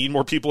Sweden. They need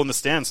more people in the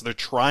stands, so they're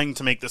trying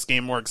to make this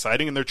game more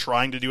exciting, and they're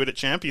trying to do it at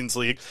Champions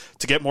League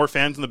to get more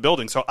fans in the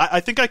building. So I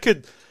think I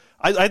could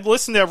I'd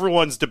listen to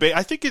everyone's debate.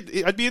 I think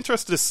I'd be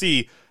interested to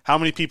see how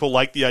many people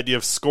like the idea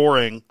of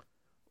scoring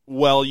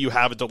while you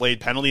have a delayed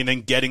penalty and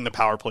then getting the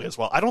power play as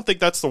well. I don't think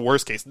that's the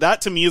worst case.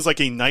 That to me is like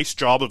a nice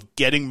job of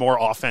getting more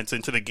offense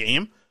into the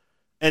game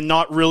and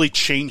not really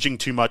changing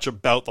too much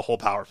about the whole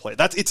power play.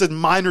 It's a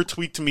minor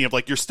tweak to me of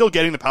like, you're still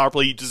getting the power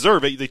play, you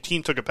deserve it, the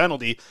team took a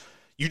penalty,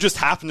 you just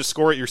happen to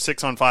score at your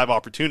 6-on-5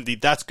 opportunity,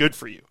 that's good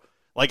for you.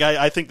 Like,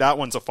 I think that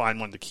one's a fine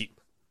one to keep.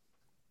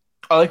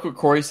 I like what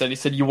Corey said. He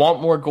said, you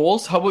want more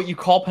goals? How about you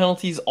call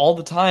penalties all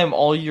the time,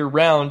 all year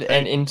round,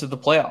 and into the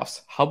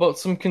playoffs? How about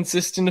some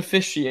consistent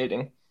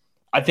officiating?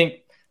 I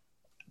think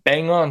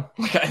bang on.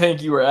 I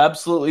think you were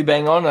absolutely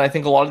bang on, and I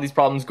think a lot of these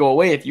problems go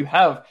away if you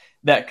have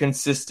that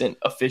consistent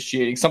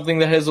officiating, something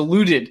that has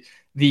eluded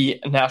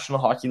the National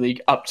Hockey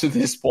League up to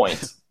this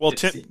point. Well,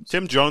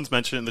 Tim Jones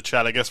mentioned in the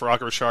chat, I guess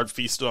Rocket Richard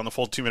feasted on the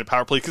full 2-minute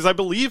power play, because I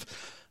believe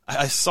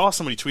I saw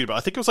somebody tweet about it.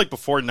 I think it was like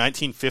before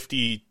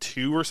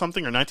 1952 or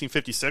something, or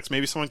 1956.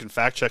 Maybe someone can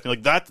fact check me.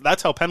 Like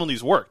that's how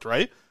penalties worked,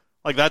 right?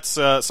 Like that's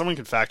someone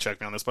can fact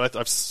check me on this, but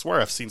I swear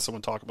I've seen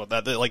someone talk about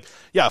that. Like,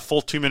 yeah,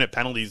 full 2-minute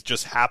penalties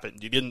just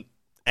happened. You didn't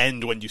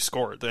end when you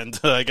scored, and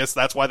I guess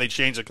that's why they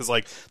changed it, because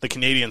like the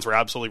Canadians were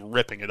absolutely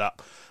ripping it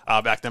up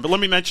back then. But let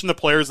me mention the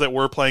players that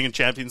were playing in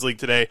Champions League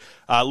today.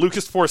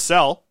 Lucas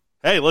Forsell.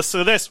 Hey, listen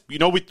to this. You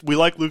know we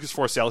like Lucas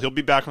Forsell. He'll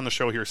be back on the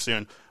show here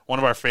soon. One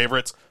of our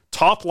favorites.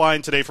 Top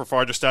line today for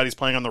Fagerstad. He's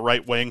playing on the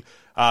right wing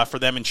for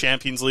them in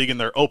Champions League in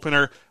their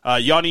opener.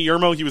 Yanni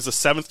Yermo, he was the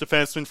 7th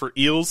defenseman for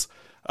Eels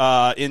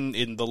in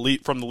the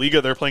from the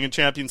Liga. They're playing in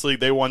Champions League.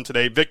 They won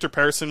today. Victor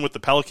Persson with the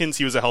Pelicans.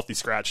 He was a healthy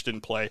scratch,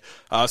 didn't play.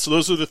 So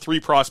those are the 3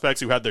 prospects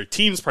who had their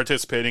teams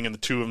participating, and the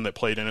 2 of them that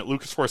played in it.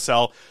 Lucas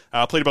Forsell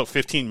played about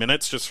 15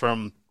 minutes, just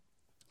from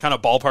kind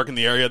of ballpark in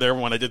the area there.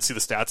 When I did see the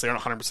stats, they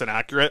aren't 100%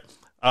 accurate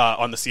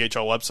on the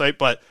CHL website,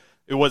 but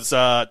it was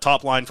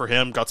top line for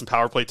him, got some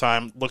power play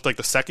time. Looked like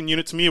the second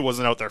unit to me. It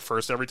wasn't out there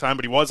first every time,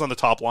 but he was on the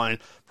top line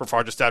for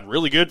Fagerstad.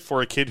 Really good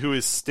for a kid who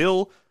is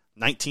still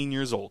 19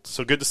 years old.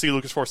 So good to see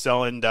Lucas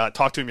Forsell, and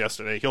talked to him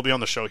yesterday. He'll be on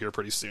the show here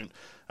pretty soon.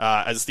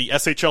 As the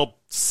SHL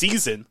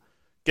season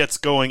gets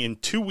going in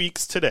 2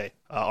 weeks today.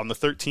 On the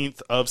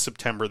 13th of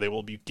September, they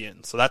will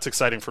begin. So that's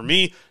exciting for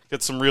me.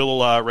 Get some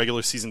real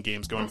regular season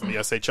games going from the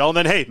SHL. And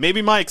then, hey,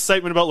 maybe my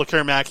excitement about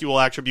Lekar-Mackey will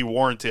actually be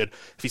warranted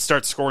if he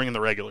starts scoring in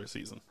the regular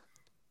season.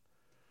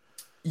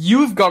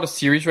 You've got a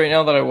series right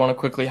now that I want to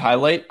quickly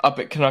highlight up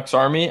at Canucks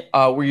Army,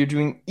 where you're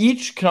doing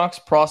each Canucks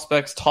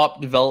prospect's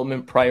top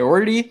development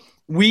priority.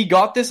 We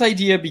got this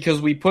idea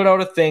because we put out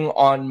a thing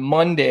on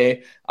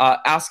Monday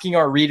asking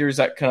our readers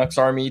at Canucks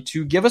Army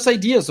to give us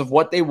ideas of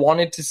what they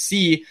wanted to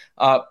see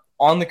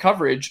on the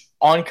coverage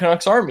on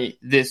Canucks Army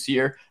this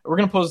year. We're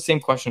going to pose the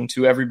same question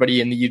to everybody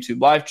in the YouTube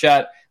live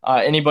chat,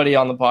 anybody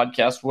on the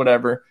podcast,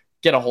 whatever.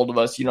 Get a hold of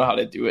us. You know how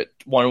to do it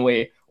one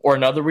way or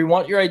another. We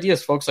want your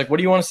ideas, folks. Like, what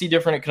do you want to see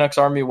different at Canucks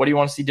Army? What do you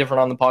want to see different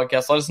on the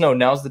podcast? Let us know.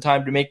 Now's the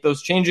time to make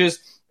those changes.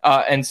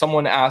 And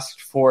someone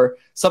asked for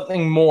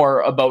something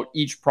more about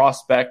each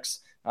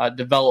prospect's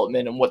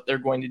development and what they're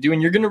going to do.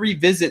 And you're going to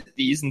revisit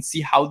these and see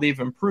how they've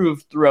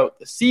improved throughout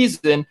the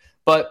season.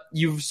 But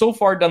you've so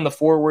far done the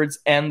forwards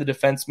and the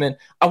defensemen.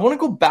 I want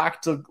to go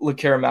back to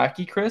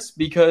Lekar-Mackey, Chris,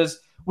 because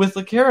with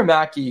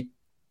Lekar-Mackey,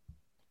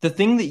 the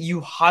thing that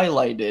you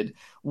highlighted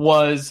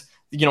was,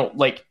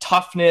 like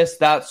toughness,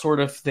 that sort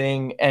of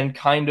thing, and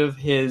kind of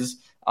his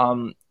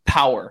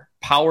power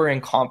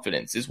and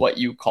confidence is what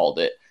you called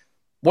it.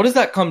 What does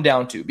that come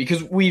down to?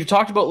 Because we've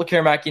talked about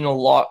Lekar-Mackey a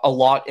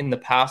lot in the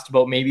past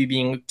about maybe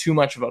being too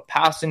much of a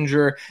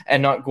passenger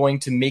and not going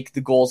to make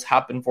the goals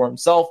happen for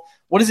himself.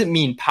 What does it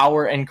mean,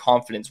 power and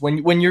confidence?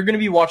 When you're going to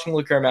be watching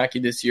Lekar-Mackey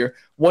this year,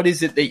 what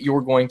is it that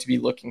you're going to be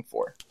looking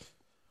for?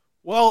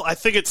 Well, I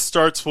think it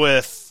starts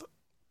with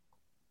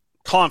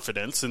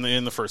confidence in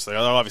the first thing.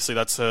 Obviously,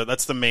 that's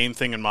the main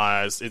thing in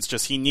my eyes. It's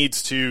just he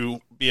needs to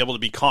be able to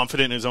be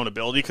confident in his own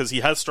ability, because he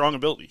has strong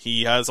ability.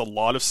 He has a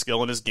lot of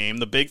skill in his game.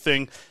 The big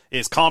thing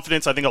is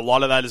confidence. I think a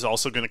lot of that is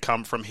also going to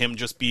come from him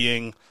just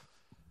being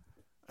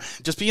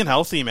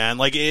healthy, man.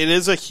 Like, it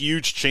is a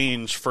huge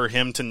change for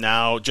him to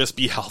now just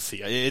be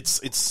healthy.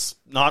 It's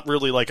not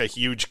really like a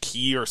huge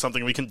key or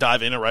something we can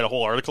dive in and write a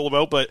whole article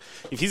about, but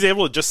if he's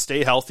able to just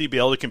stay healthy, be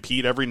able to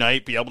compete every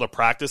night, be able to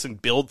practice and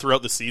build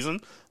throughout the season,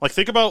 like,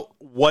 think about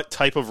what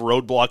type of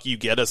roadblock you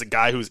get as a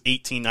guy who's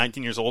 18,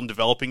 19 years old and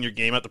developing your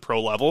game at the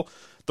pro level.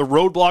 The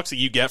roadblocks that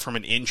you get from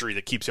an injury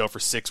that keeps you out for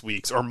 6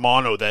 weeks, or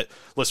mono that,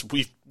 listen,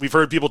 we've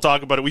heard people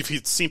talk about it.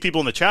 We've seen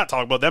people in the chat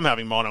talk about them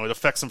having mono. It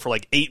affects them for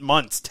like 8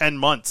 months, 10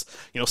 months,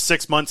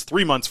 6 months,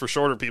 3 months for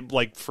shorter people,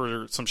 like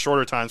for some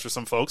shorter times for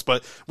some folks.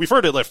 But we've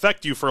heard it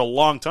affect you for a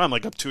long time,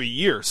 like up to a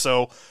year.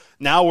 So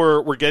now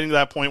we're getting to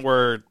that point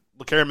where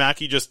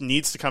Lekar-Mackey just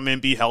needs to come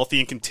in, be healthy,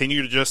 and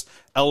continue to just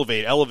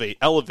elevate,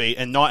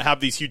 and not have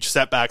these huge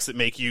setbacks that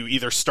make you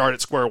either start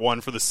at square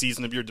one for the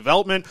season of your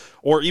development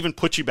or even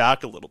put you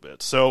back a little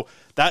bit. So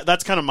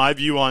that's kind of my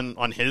view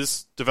on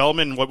his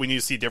development and what we need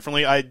to see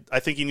differently. I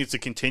think he needs to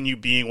continue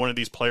being one of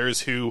these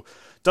players who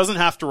doesn't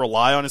have to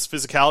rely on his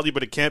physicality,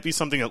 but it can't be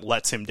something that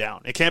lets him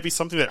down. It can't be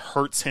something that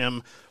hurts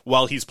him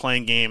while he's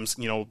playing games,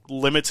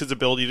 limits his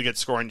ability to get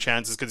scoring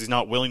chances because he's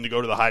not willing to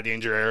go to the high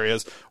danger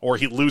areas, or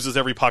he loses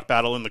every puck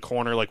battle in the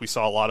corner like we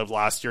saw a lot of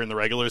last year in the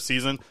regular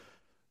season.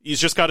 He's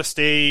just got to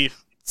stay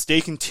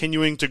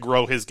continuing to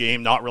grow his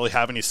game, not really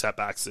have any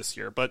setbacks this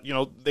year. But,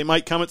 they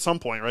might come at some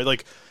point, right?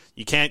 Like,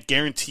 you can't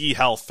guarantee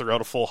health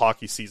throughout a full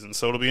hockey season,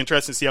 so it'll be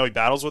interesting to see how he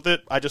battles with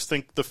it. I just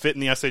think the fit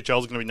in the SHL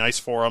is going to be nice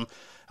for him,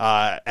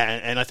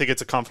 and I think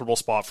it's a comfortable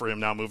spot for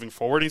him now moving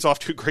forward. He's off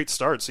to a great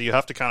start, so you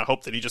have to kind of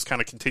hope that he just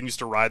kind of continues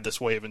to ride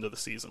this wave into the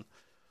season.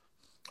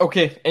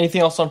 Okay,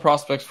 anything else on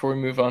prospects before we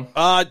move on?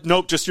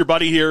 Nope, just your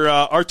buddy here,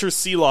 Artur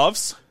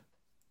Silovs.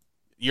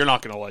 You're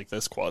not going to like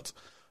this, Quads.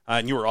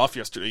 And you were off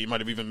yesterday, you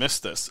might have even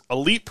missed this.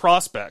 Elite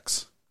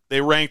Prospects. They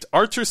ranked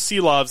Artur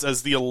Silovs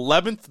as the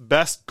 11th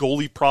best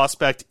goalie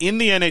prospect in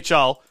the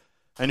NHL.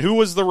 And who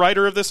was the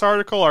writer of this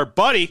article? Our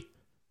buddy,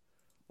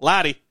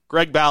 Laddie,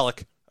 Greg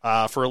Ballack,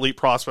 for Elite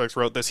Prospects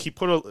wrote this. He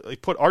put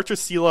Artur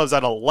Silovs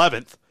at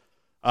 11th.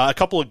 A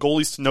couple of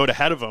goalies to note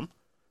ahead of him.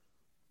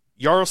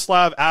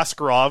 Yaroslav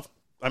Askarov,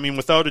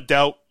 without a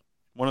doubt,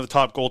 one of the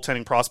top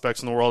goaltending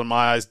prospects in the world in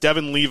my eyes.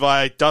 Devin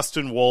Levi,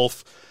 Dustin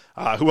Wolf.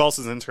 Who else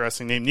is an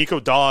interesting name? Nico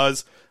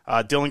Dawes,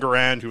 Dylan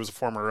Garand, who was a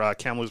former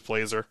Kamloops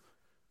Blazer.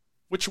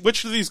 Which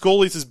of these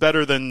goalies is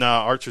better than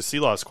Artur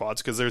Silovs,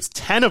 Quads? Because there's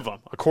 10 of them,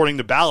 according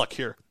to Ballack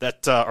here,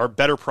 that are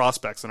better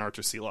prospects than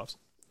Artur Silovs.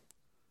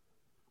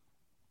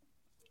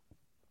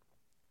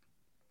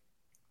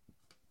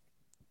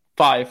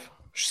 5.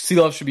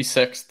 Silovs should be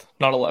 6th,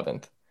 not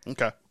 11th.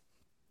 Okay.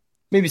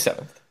 Maybe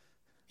 7th.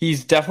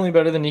 He's definitely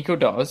better than Nico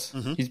Dawes.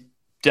 Mm-hmm. He's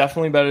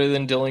definitely better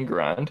than Dylan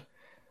Garand.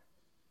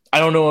 I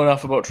don't know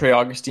enough about Trey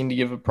Augustine to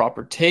give a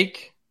proper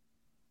take.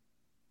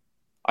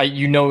 I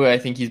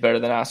think he's better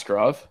than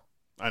Askarov.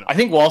 I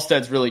think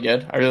Wallsted's really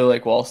good. I really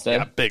like Wallsted.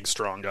 Yeah, big,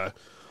 strong guy.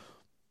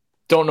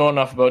 Don't know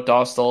enough about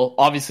Dostal.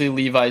 Obviously,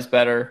 Levi's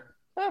better.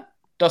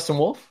 Dustin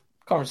Wolf,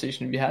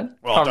 conversation to be had.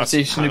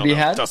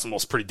 Dustin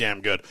Wolf's pretty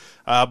damn good.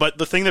 But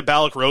the thing that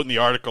Ballack wrote in the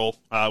article,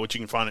 which you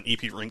can find on EP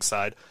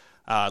Rinkside,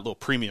 a little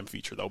premium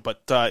feature though,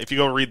 but if you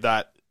go read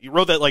that, he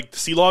wrote that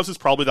Silovs is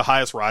probably the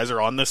highest riser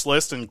on this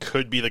list and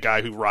could be the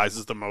guy who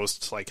rises the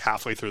most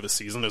halfway through the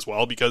season as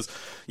well, because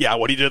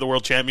what he did at the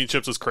World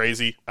Championships was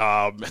crazy,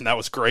 and that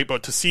was great.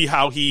 But to see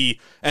how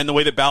and the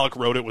way that Ballack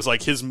wrote it was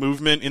his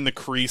movement in the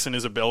crease and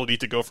his ability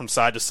to go from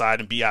side to side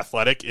and be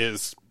athletic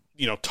is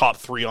top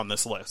 3 on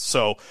this list.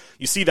 So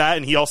you see that,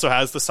 and he also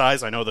has the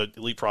size. I know the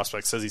Elite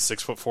Prospect says he's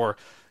 6'4".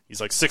 He's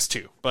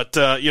 6'2", but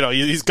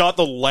he's got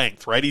the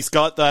length, right? He's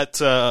got that.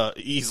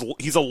 He's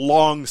a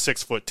long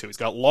 6'2". He's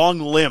got long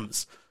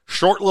limbs,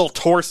 short little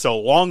torso,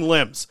 long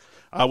limbs,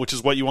 which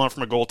is what you want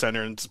from a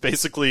goaltender. And it's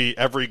basically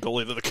every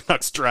goalie that the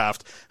Canucks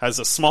draft has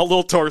a small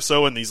little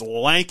torso and these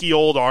lanky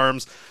old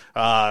arms.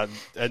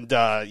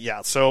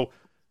 So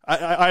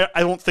I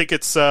don't think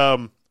it's.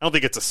 I don't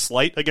think it's a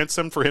slight against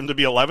him for him to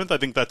be 11th. I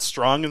think that's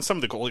strong, and some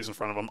of the goalies in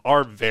front of him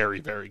are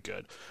very, very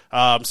good.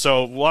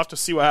 So we'll have to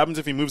see what happens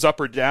if he moves up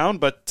or down,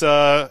 but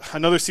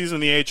another season in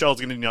the AHL is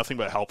going to do nothing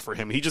but help for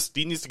him. He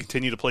needs to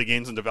continue to play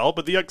games and develop,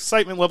 but the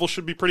excitement level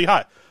should be pretty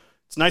high.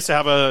 It's nice to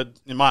have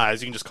in my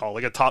eyes, you can just call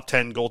a top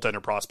 10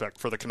 goaltender prospect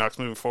for the Canucks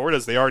moving forward,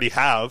 as they already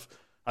have,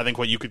 I think,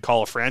 what you could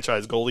call a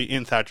franchise goalie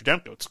in Thatcher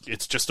Demko.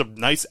 It's just a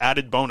nice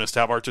added bonus to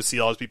have Artur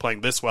Silovs be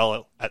playing this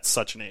well at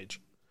such an age.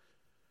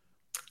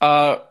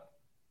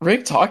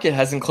 Rick Tocchet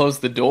hasn't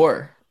closed the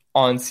door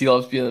on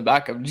Silovs being the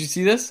backup. Did you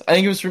see this? I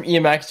think it was from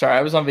EMAC. Sorry,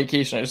 I was on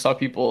vacation. I just saw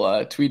people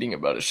tweeting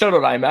about it. Shout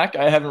out IMAC.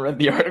 I haven't read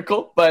the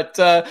article, but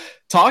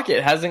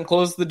Tocchet hasn't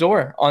closed the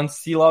door on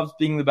Silovs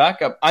being the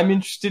backup. I'm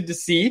interested to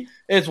see.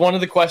 It's one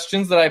of the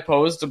questions that I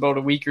posed about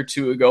a week or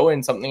two ago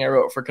in something I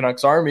wrote for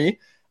Canucks Army.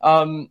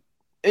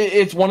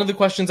 It's one of the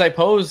questions I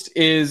posed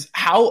is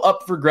how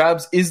up for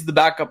grabs is the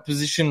backup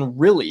position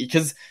really?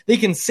 Because they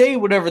can say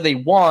whatever they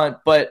want,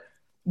 but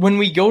when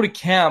we go to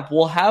camp,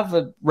 we'll have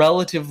a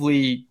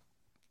relatively,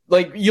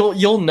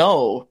 you'll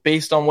know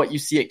based on what you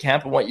see at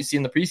camp and what you see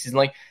in the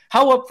preseason,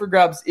 how up for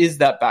grabs is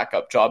that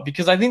backup job?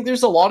 Because I think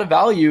there's a lot of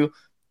value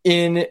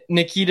in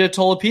Nikita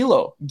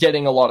Tolopilo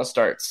getting a lot of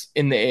starts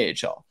in the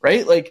AHL,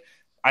 right?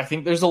 I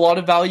think there's a lot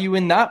of value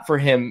in that for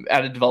him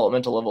at a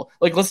developmental level.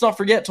 Let's not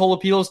forget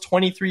Tolopilo's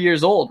 23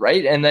 years old,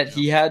 right? And that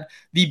he had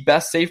the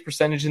best save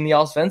percentage in the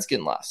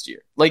Allsvenskan last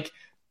year.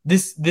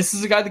 This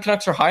is a guy the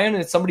Canucks are high on,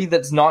 and it's somebody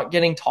that's not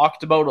getting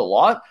talked about a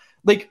lot.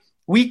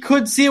 We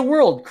could see a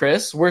world,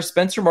 Chris, where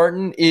Spencer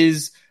Martin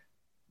is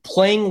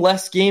playing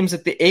less games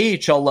at the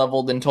AHL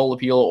level than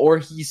Tolopilo, or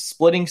he's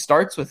splitting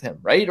starts with him,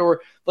 right? Or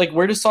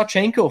where does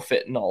Sawchenko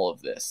fit in all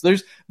of this?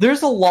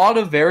 There's a lot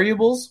of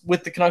variables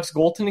with the Canucks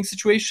goaltending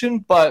situation,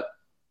 but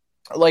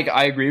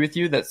I agree with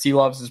you that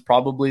Silovs is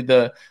probably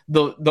the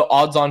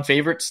odds-on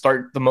favorite to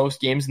start the most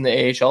games in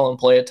the AHL and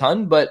play a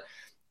ton. But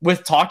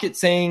with Tocchet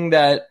saying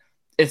that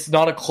it's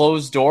not a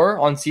closed door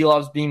on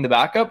Silovs being the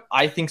backup,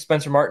 I think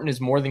Spencer Martin is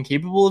more than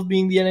capable of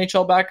being the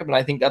NHL backup, and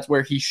I think that's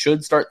where he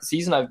should start the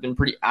season. I've been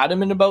pretty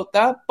adamant about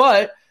that.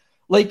 But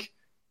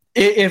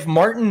if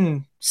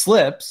Martin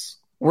slips,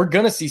 we're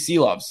going to see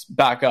Seelovs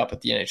back up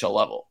at the NHL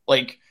level.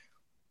 Like,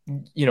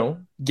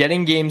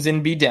 getting games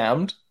in be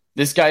damned.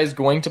 This guy is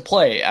going to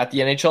play at the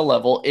NHL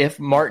level. If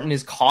Martin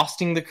is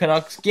costing the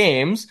Canucks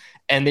games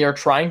and they are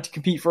trying to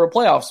compete for a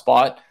playoff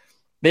spot,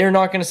 they're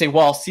not going to say,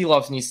 well,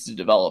 Seelovs needs to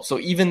develop. So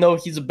even though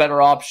he's a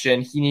better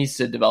option, he needs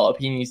to develop.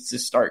 He needs to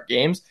start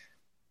games.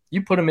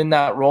 You put him in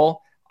that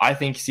role, I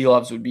think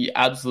Seelovs would be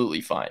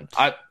absolutely fine.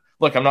 I'm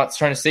not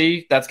trying to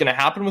say that's going to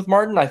happen with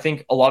Martin. I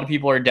think a lot of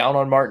people are down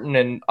on Martin,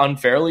 and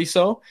unfairly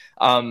so.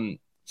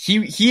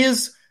 He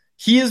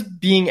is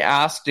being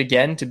asked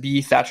again to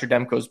be Thatcher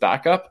Demko's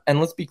backup, and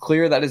let's be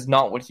clear, that is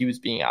not what he was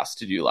being asked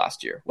to do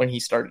last year when he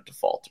started to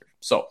falter.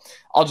 So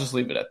I'll just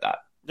leave it at that.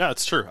 Yeah,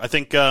 it's true. I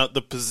think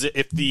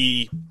if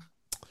the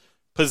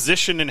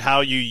position and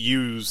how you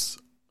use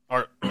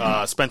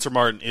Spencer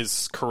Martin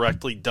is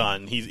correctly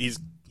done,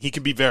 he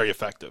can be very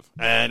effective,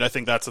 and I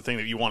think that's the thing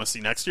that you want to see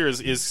next year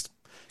is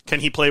can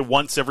he play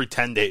once every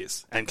 10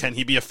 days, and can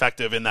he be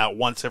effective in that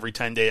once every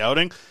 10-day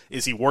outing?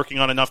 Is he working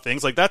on enough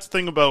things? Like, that's the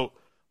thing about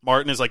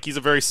Martin, is like he's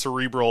a very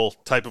cerebral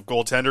type of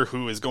goaltender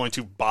who is going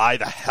to buy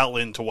the hell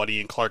into what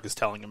Ian Clark is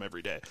telling him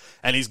every day.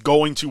 And he's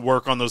going to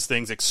work on those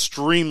things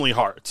extremely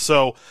hard.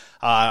 So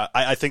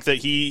I think that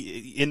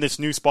he, in this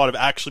new spot of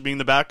actually being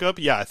the backup,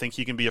 I think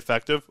he can be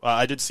effective.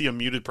 I did see a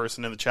muted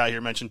person in the chat here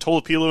mention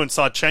Tolopilo and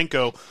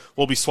Sawchenko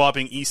will be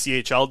swapping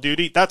ECHL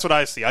duty. That's what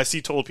I see. I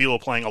see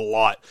Tolopilo playing a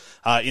lot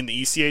in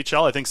the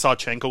ECHL. I think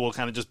Sawchenko will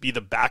kind of just be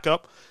the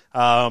backup.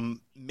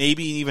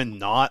 Maybe even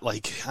not.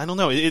 Like, I don't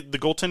know. The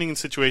goaltending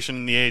situation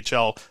in the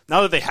AHL,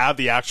 now that they have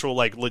the actual,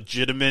 like,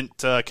 legitimate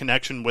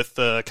connection with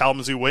the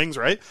Kalamazoo Wings,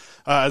 right,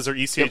 as their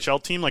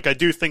ECHL team, like, I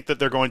do think that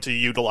they're going to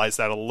utilize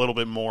that a little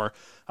bit more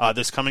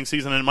this coming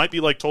season. And it might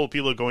be like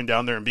Tolopilo going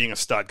down there and being a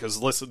stud,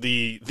 because listen,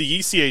 the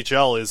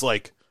ECHL is,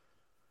 like,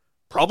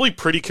 probably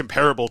pretty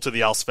comparable to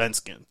the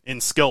Allsvenskan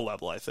in skill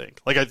level, I think.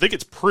 Like, I think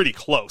it's pretty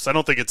close. I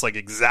don't think it's, like,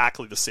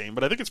 exactly the same,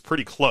 but I think it's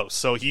pretty close.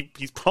 So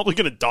he's probably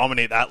going to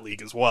dominate that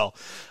league as well.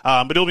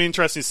 But it'll be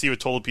interesting to see with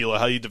Tolopilo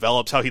how he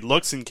develops, how he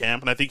looks in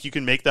camp, and I think you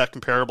can make that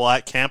comparable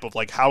at camp of,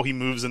 like, how he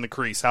moves in the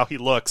crease, how he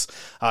looks.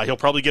 He'll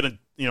probably get a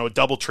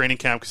double training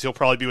camp, because he'll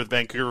probably be with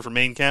Vancouver for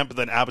main camp, and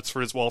then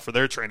Abbotsford as well for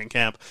their training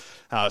camp.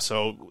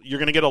 So you're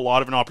going to get a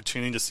lot of an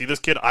opportunity to see this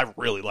kid. I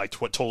really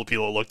liked what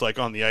Tolopilo looked like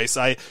on the ice.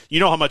 You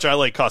know how much I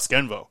like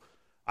Koskenvo.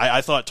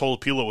 I thought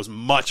Tolopilo was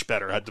much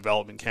better at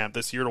development camp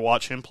this year to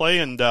watch him play,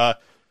 and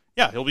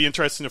it'll be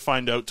interesting to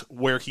find out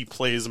where he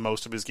plays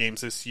most of his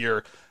games this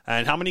year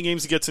and how many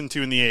games he gets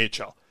into in the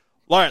AHL.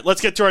 All right,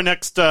 let's get to our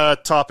next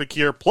topic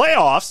here.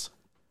 Playoffs.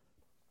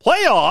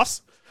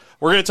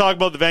 We're going to talk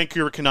about the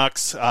Vancouver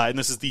Canucks, and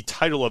this is the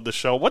title of the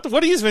show.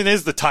 What even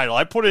is the title?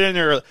 I put it in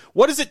there.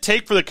 What does it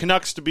take for the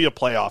Canucks to be a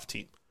playoff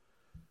team?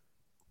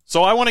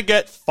 So I want to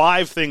get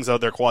 5 things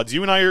out there, Quads.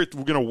 You and I we're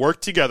going to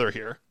work together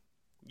here.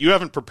 You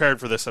haven't prepared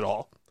for this at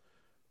all.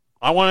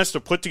 I want us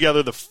to put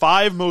together the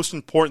 5 most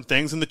important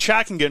things, and the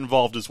chat can get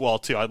involved as well,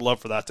 too. I'd love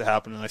for that to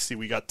happen, and I see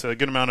we got a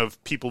good amount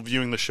of people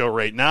viewing the show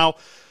right now.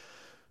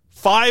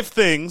 5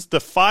 things,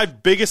 the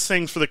 5 biggest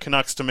things for the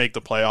Canucks to make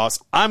the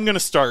playoffs. I'm going to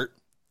start,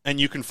 and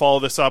you can follow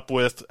this up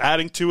with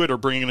adding to it or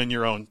bringing in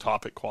your own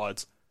topic,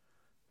 Quads.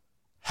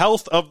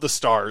 Health of the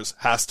stars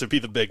has to be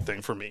the big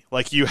thing for me.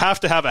 Like, you have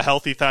to have a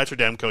healthy Thatcher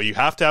Demko. You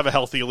have to have a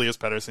healthy Elias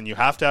Pettersson. You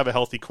have to have a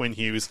healthy Quinn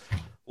Hughes.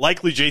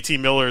 Likely JT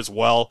Miller as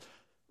well.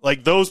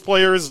 Like, those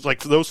players,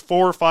 like those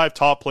 4 or 5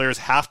 top players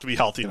have to be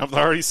healthy. And I've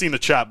already seen the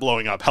chat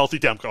blowing up. Healthy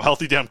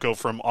Demko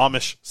from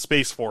Amish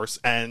Space Force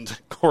and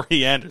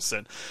Corey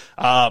Anderson.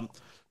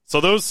 So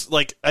those,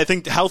 like, I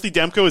think healthy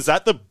Demko, is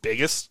that the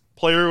biggest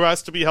player who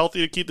has to be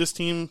healthy to keep this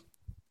team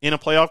in a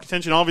playoff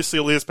contention? Obviously,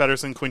 Elias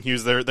Pettersson, Quinn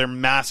Hughes, they're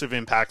massive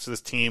impacts to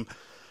this team.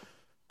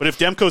 But if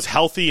Demko's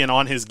healthy and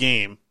on his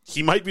game,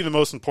 he might be the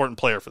most important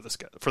player for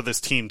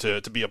this team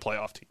to be a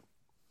playoff team.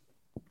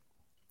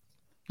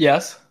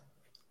 Yes.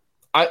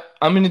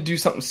 I'm going to do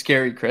something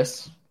scary,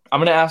 Chris. I'm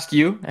going to ask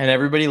you and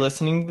everybody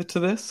listening to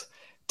this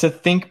to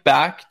think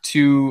back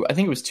to, I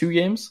think it was 3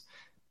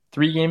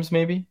 games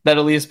maybe, that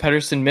Elias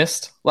Pettersson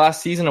missed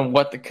last season and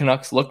what the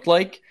Canucks looked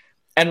like,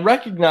 and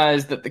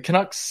recognize that the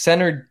Canucks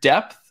center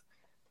depth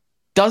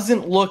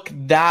doesn't look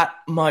that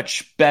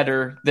much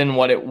better than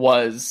what it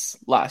was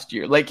last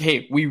year. Like,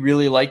 hey, we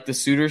really like the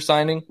Suter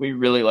signing. We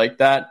really like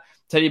that.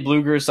 Teddy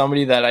Bluger is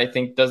somebody that I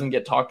think doesn't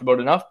get talked about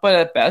enough, but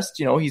at best,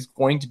 he's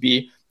going to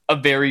be a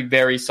very,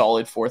 very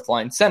solid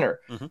 4th-line center.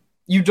 Mm-hmm.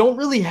 You don't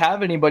really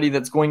have anybody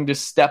that's going to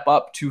step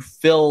up to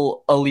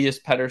fill Elias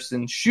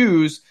Pettersson's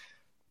shoes.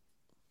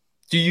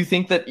 Do you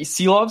think that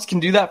Seelovs can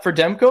do that for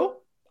Demko?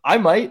 I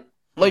might.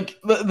 Like,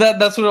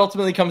 that's what it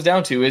ultimately comes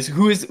down to, is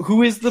who is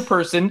the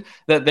person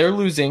that they're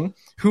losing?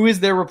 Who is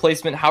their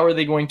replacement? How are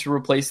they going to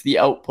replace the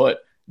output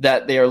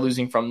that they are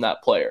losing from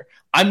that player?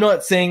 I'm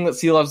not saying that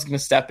Seelovs is going to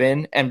step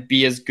in and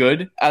be as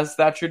good as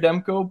Thatcher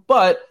Demko,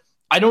 but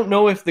I don't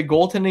know if the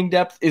goaltending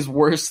depth is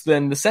worse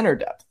than the center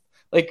depth.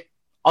 Like,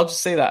 I'll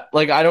just say that.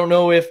 Like, I don't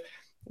know if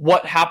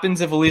what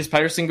happens if Elias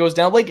Pettersson goes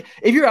down. Like,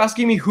 if you're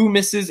asking me who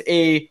misses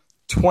a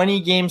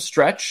 20-game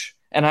stretch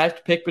and I have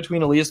to pick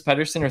between Elias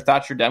Pettersson or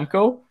Thatcher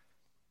Demko,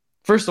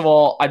 First of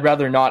all, I'd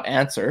rather not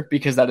answer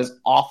because that is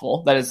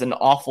awful. That is an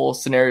awful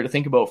scenario to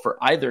think about for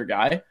either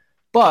guy.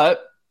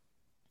 But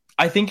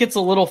I think it's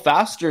a little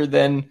faster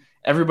than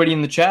everybody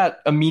in the chat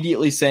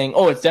immediately saying,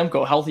 oh, it's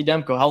Demko, healthy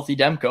Demko, healthy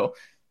Demko.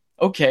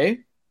 Okay,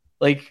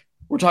 like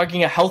we're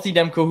talking a healthy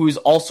Demko who's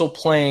also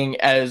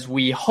playing as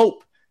we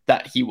hope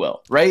that he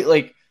will, right?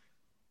 Like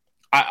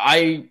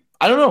I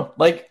don't know.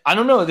 Like I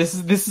don't know. This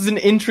is an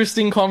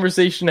interesting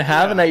conversation to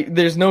have, and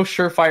there's no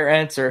surefire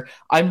answer.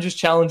 I'm just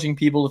challenging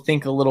people to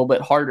think a little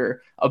bit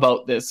harder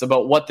about this,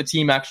 about what the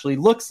team actually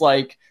looks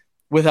like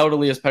without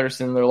Elias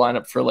Pettersson in their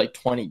lineup for like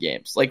 20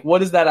 games. Like, what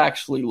does that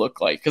actually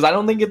look like? Because I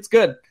don't think it's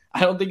good.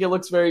 I don't think it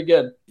looks very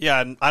good.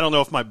 Yeah, and I don't know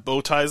if my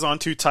bow tie's on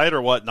too tight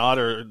or whatnot,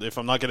 or if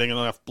I'm not getting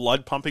enough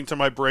blood pumping to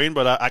my brain.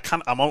 But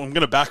I'm going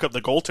to back up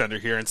the goaltender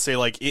here and say,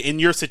 like, in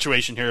your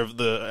situation here,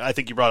 I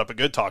think you brought up a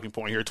good talking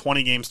point here.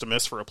 20 games to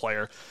miss for a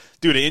player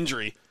due to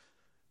injury.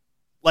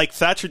 Like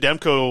Thatcher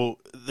Demko,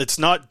 it's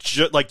not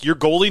just like your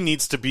goalie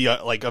needs to be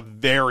a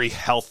very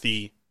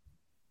healthy.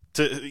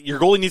 Your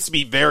goalie needs to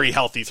be very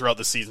healthy throughout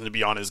the season to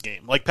be on his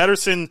game. Like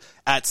Pettersson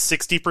at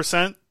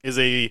 60% is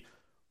a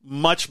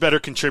much better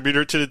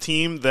contributor to the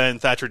team than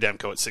Thatcher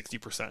Demko at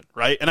 60%,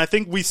 right? And I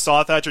think we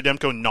saw Thatcher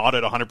Demko not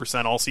at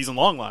 100% all season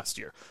long last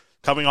year,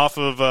 coming off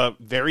of a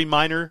very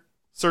minor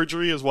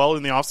surgery as well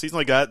in the offseason.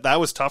 Like that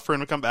was tough for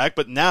him to come back,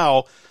 but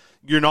now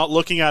you're not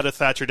looking at a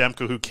Thatcher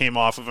Demko who came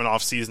off of an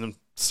offseason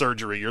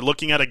surgery. You're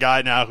looking at a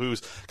guy now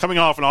who's coming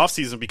off an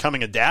offseason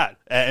becoming a dad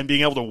and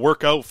being able to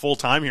work out full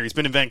time here. He's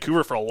been in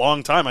Vancouver for a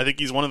long time. I think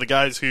he's one of the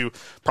guys who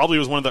probably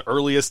was one of the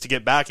earliest to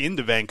get back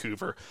into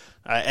Vancouver.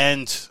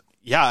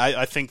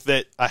 I think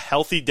that a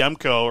healthy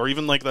Demko, or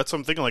even like that's what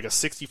I'm thinking, like a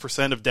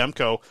 60% of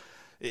Demko,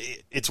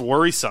 it's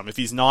worrisome if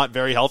he's not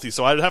very healthy.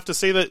 So I'd have to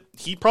say that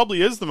he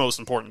probably is the most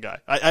important guy.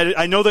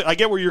 I know that I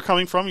get where you're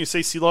coming from. You say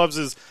Seelovs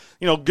is,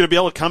 going to be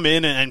able to come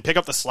in and pick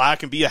up the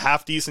slack and be a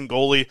half decent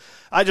goalie.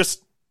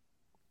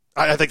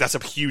 I think that's a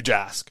huge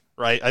ask,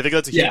 right? I think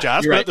that's a huge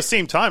ask. But at the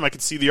same time, I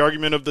could see the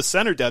argument of the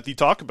center depth. You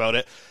talk about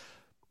it.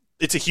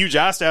 It's a huge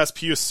ask to ask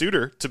Pius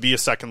Suter to be a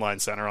second-line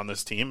center on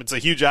this team. It's a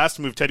huge ask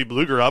to move Teddy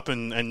Bluger up,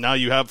 and now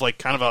you have like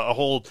kind of a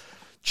whole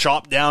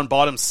chopped-down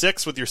bottom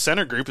six with your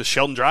center group. Is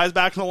Sheldon Dries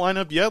back in the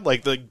lineup yet?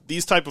 Like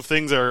these type of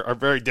things are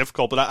very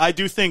difficult. But I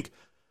do think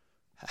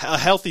a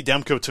healthy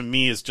Demko to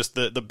me is just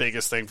the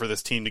biggest thing for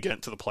this team to get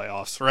into the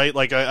playoffs, right?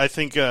 Like I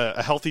think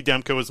a healthy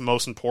Demko is the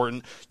most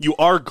important. You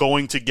are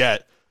going to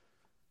get,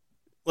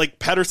 like,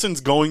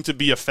 Pettersson's going to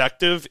be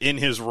effective in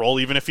his role,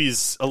 even if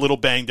he's a little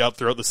banged up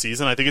throughout the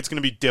season. I think it's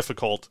going to be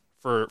difficult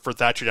for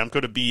Thatcher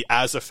Demko to be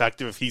as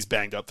effective if he's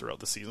banged up throughout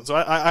the season. So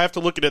I have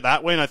to look at it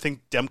that way, and I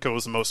think Demko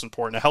is the most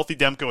important. A healthy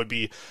Demko would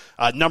be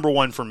number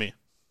one for me.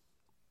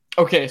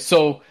 Okay,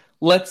 so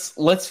let's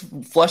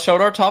flesh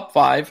out our top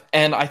five,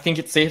 and I think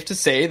it's safe to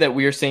say that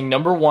we are saying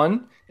number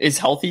one is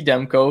healthy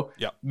Demko.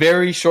 Yep.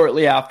 Very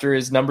shortly after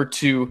is number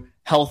two,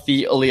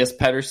 healthy Elias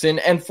Pettersson.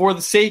 And for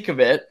the sake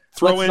of it,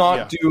 throw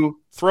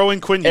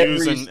in Quinn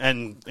Hughes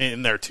and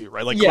in there too,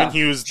 right? Like Quinn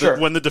Hughes,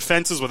 when the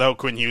defense is without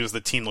Quinn Hughes, the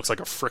team looks like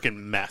a freaking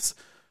mess.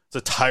 It's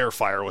a tire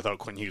fire without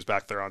Quinn Hughes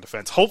back there on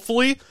defense.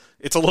 Hopefully,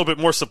 it's a little bit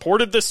more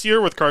supported this year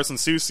with Carson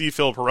Soucy,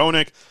 Phil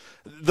Hronek,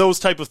 those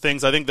type of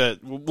things. I think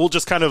that we'll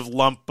just kind of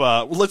lump.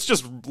 Let's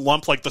just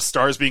lump like the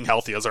Stars being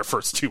healthy as our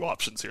first two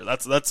options here.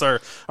 That's our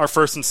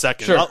first and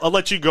second. Sure. I'll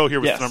let you go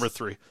here with number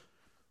three.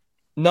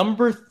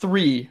 Number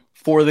three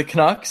for the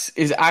Canucks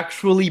is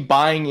actually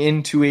buying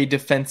into a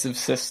defensive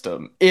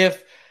system.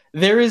 If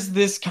there is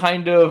this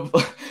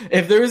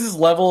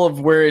level of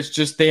where it's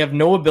just they have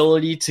no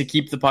ability to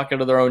keep the puck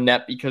out of their own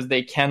net because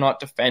they cannot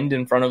defend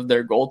in front of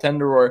their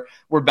goaltender, or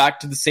we're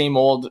back to the same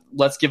old,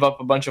 let's give up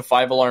a bunch of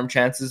 5-alarm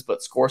chances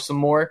but score some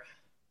more,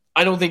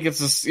 I don't think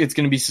it's going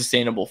to be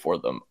sustainable for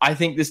them. I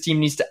think this team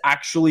needs to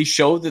actually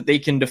show that they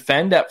can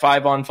defend at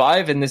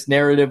 5-on-5, in this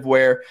narrative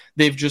where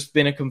they've just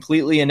been a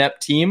completely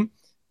inept team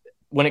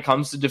when it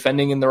comes to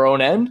defending in their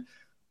own end.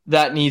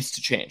 That needs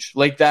to change.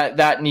 Like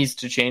that needs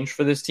to change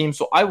for this team.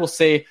 So I will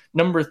say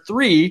number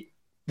three,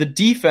 the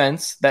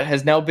defense that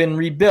has now been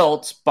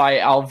rebuilt by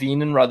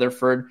Alvin and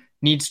Rutherford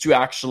needs to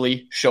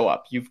actually show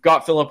up. You've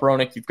got Philip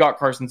Hronek, you've got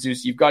Carson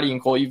Soucy, you've got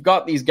Ian Cole, you've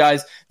got these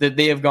guys that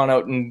they have gone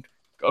out and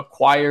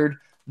acquired.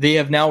 They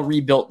have now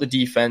rebuilt the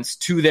defense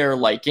to their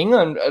liking.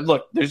 And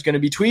look, there's going to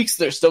be tweaks.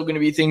 There's still going to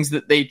be things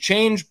that they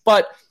change.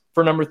 But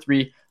for number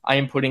three, I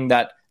am putting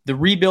that the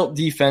rebuilt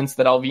defense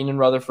that Alvin and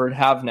Rutherford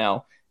have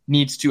now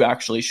needs to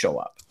actually show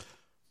up.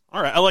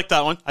 All right, I like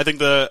that one. I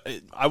think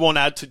I won't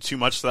add too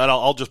much to that.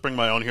 I'll just bring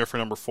my own here for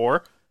number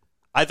four.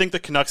 I think the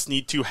Canucks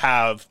need to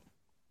have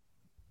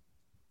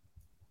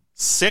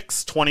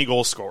 6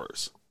 20-goal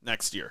scorers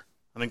next year.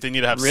 I think they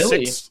need to have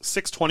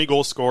six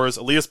 20-goal scorers.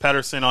 Elias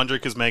Pettersson, Andrei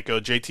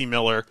Kuzmenko, JT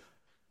Miller,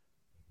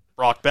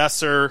 Brock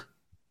Besser,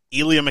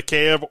 Ilya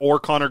Mikheyev, or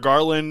Connor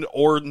Garland,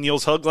 or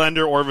Niels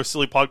Höglander, or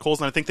Vasily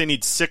Podkolzin. I think they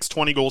need 6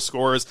 20-goal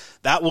scorers.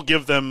 That will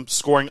give them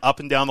scoring up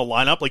and down the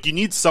lineup. Like, you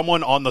need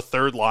someone on the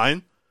third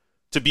line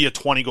to be a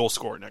 20-goal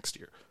scorer next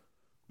year.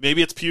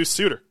 Maybe it's Pius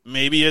Suter.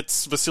 Maybe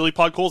it's Vasily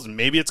Podkolzin.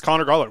 Maybe it's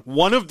Connor Garland.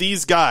 One of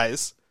these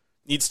guys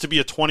needs to be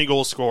a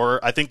 20-goal scorer.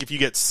 I think if you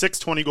get 6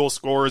 20-goal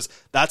scorers,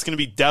 that's going to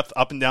be depth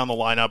up and down the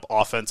lineup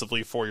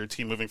offensively for your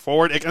team moving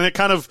forward. And it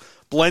kind of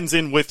blends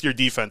in with your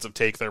defensive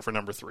take there for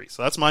number 3.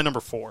 So that's my number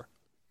 4.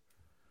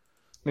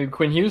 Maybe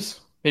Quinn Hughes?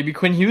 Maybe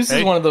Quinn Hughes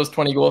is one of those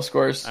 20-goal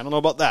scorers. I don't know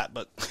about that,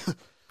 but...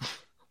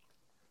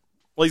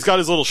 Well, he's got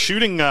his little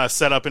shooting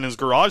set up in his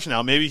garage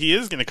now. Maybe he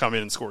is going to come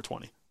in and score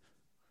 20.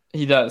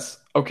 He does.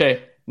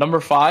 Okay, number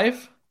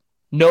 5,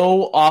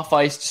 no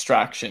off-ice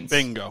distractions.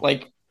 Bingo.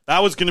 Like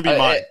that was going to be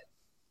mine.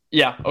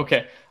 Yeah,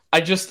 okay. I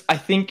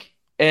think,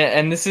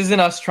 and this isn't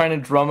us trying to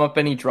drum up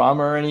any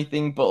drama or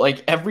anything, but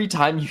like every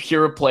time you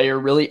hear a player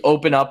really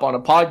open up on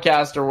a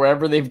podcast or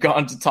wherever they've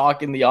gone to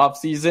talk in the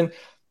offseason,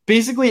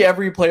 basically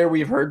every player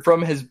we've heard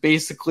from has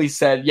basically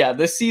said, yeah,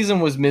 this season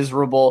was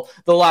miserable.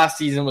 The last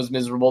season was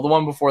miserable. The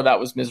one before that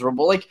was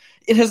miserable. Like,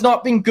 it has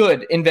not been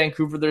good in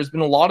Vancouver. There's been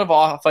a lot of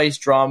off-ice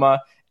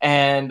drama,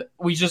 and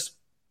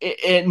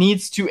it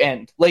needs to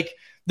end. Like,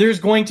 there's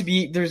going to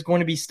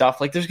be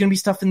stuff. Like, there's going to be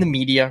stuff in the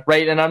media,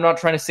 right? And I'm not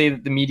trying to say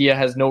that the media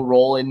has no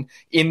role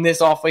in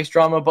this off-ice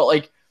drama, but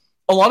like,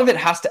 a lot of it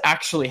has to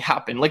actually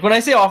happen. Like, when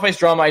I say off-ice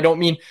drama, I don't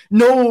mean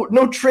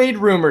no trade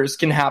rumors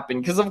can happen,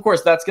 because of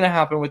course that's going to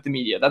happen with the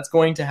media. That's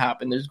going to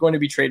happen. There's going to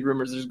be trade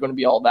rumors. There's going to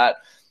be all that.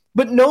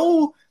 But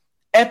no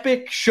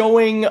epic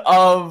showing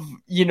of,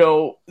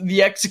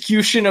 the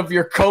execution of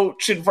your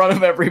coach in front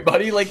of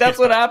everybody. Like, that's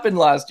what happened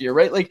last year,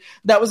 right? Like,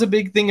 that was a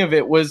big thing of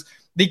it, was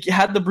they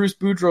had the Bruce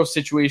Boudreau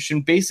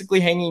situation basically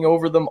hanging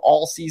over them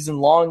all season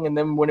long. And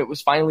then when it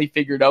was finally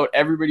figured out,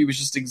 everybody was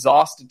just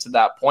exhausted to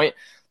that point.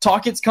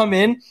 Talkett's come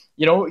in,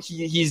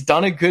 he's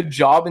done a good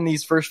job in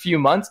these first few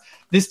months.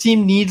 This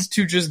team needs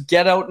to just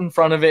get out in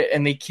front of it,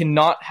 and they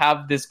cannot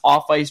have this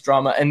off-ice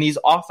drama and these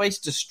off-ice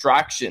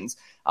distractions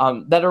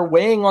that are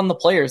weighing on the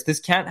players.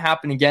 This can't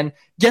happen again.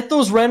 Get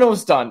those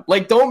renos done.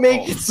 Like, don't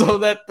make it so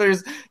that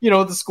there's,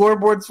 the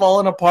scoreboard's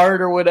falling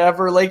apart or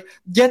whatever. Like,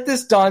 get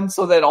this done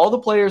so that all the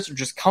players are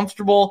just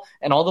comfortable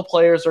and all the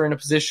players are in a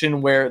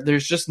position where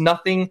there's just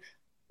nothing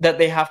that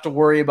they have to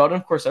worry about.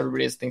 And of course,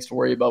 everybody has things to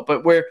worry about,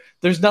 but where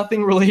there's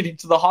nothing related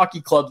to the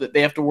hockey club that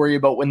they have to worry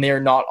about when they are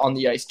not on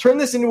the ice. Turn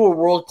this into a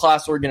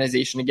world-class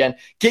organization again.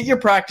 Get your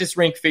practice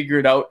rink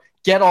figured out.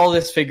 Get all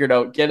this figured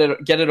out. Get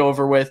it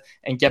over with,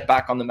 and get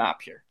back on the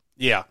map here.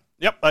 Yeah.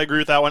 Yep, I agree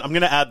with that one. I'm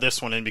going to add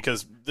this one in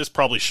because this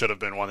probably should have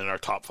been one in our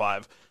top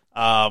 5.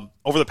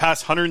 Over the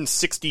past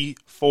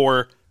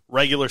 164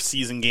 regular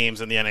season games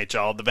in the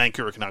NHL, the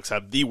Vancouver Canucks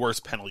have the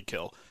worst penalty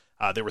kill.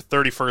 They were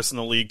 31st in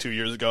the league 2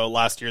 years ago.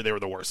 Last year, they were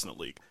the worst in the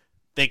league.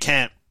 They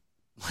can't,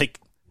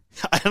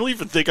 I don't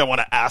even think I want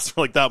to ask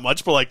for that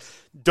much, but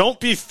don't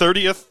be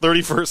 30th,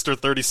 31st, or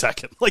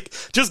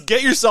 32nd. Just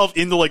get yourself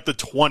into the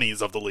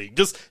 20s of the league.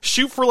 Just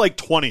shoot for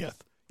 20th.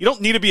 You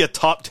don't need to be a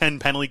top 10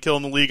 penalty kill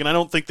in the league, and I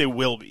don't think they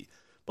will be.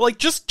 But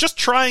just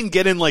try and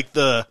get in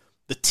the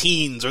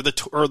teens or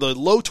the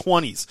low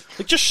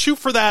 20s. Just shoot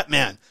for that,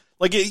 man.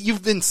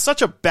 You've been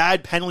such a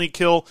bad penalty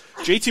kill.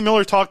 JT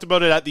Miller talked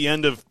about it at the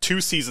end of 2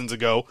 seasons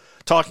ago,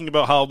 talking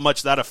about how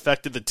much that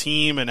affected the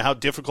team and how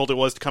difficult it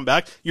was to come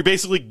back. You're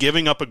basically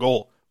giving up a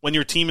goal. When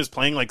your team is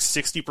playing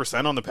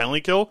 60% on the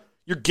penalty kill,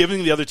 you're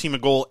giving the other team a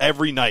goal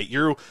every night.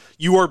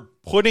 You are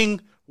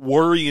putting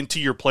worry into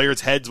your players'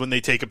 heads when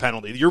they take a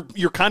penalty.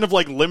 You're kind of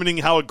limiting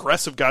how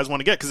aggressive guys want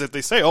to get, because if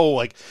they say,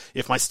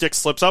 if my stick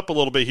slips up a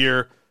little bit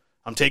here,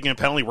 I'm taking a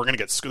penalty, we're going to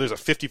get – there's a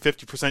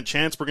 50%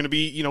 chance we're going to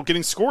be,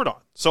 getting scored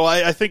on. So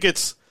I think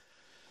it's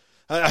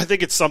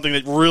something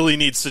that really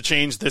needs to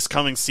change this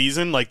coming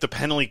season, the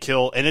penalty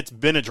kill, and it's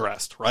been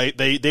addressed, right?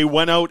 They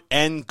went out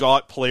and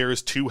got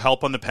players to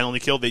help on the penalty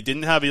kill. They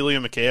didn't have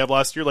Ilya Mikheyev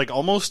last year.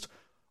 Almost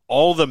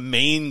all the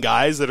main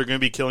guys that are going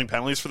to be killing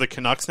penalties for the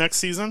Canucks next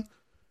season,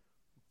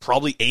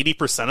 probably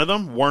 80% of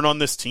them weren't on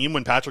this team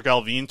when Patrick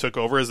Allvin took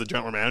over as the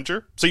general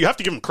manager. So you have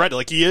to give him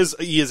credit. He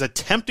is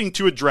attempting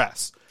to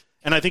address.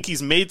 And I think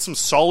he's made some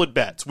solid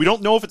bets. We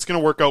don't know if it's going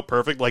to work out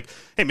perfect.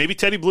 Hey, maybe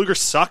Teddy Bluger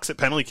sucks at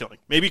penalty killing.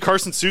 Maybe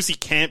Carson Soucy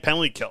can't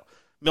penalty kill.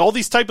 All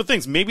these type of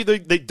things. Maybe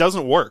they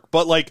doesn't work.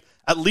 But,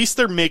 at least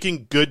they're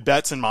making good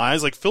bets in my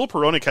eyes. Filip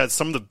Hronek had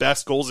some of the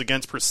best goals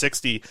against per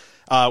 60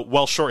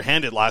 while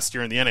shorthanded last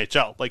year in the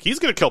NHL. He's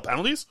going to kill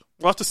penalties.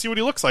 We'll have to see what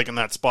he looks like in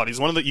that spot.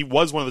 He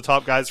was one of the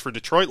top guys for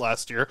Detroit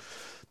last year.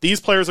 These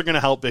players are going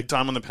to help big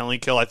time on the penalty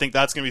kill. I think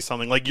that's going to be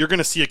something. You're going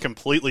to see a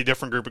completely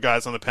different group of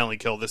guys on the penalty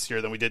kill this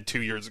year than we did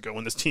 2 years ago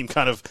when this team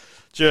kind of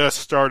just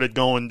started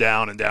going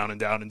down and down and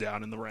down and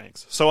down in the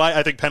ranks. So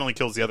I think penalty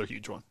kill is the other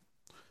huge one.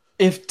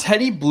 If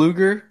Teddy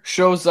Bluger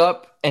shows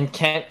up and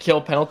can't kill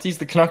penalties,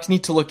 the Canucks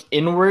need to look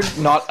inward,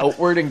 not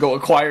outward, and go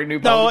acquire new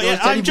penalty kills.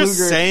 I'm just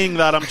saying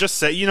that. I'm just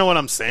saying, you know what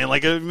I'm saying?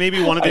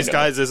 Maybe one of these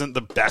guys isn't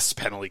the best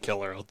penalty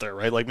killer out there,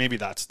 right? Maybe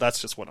that's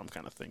just what I'm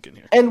kind of thinking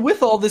here. And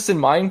with all this in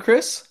mind,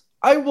 Chris,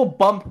 I will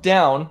bump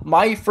down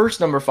my first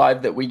number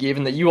 5 that we gave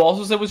and that you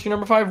also said was your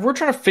number 5. We're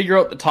trying to figure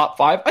out the top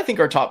 5. I think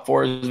our top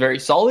 4 is very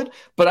solid,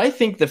 but I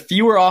think the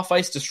fewer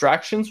off-ice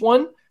distractions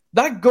one,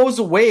 that goes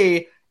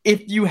away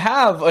if you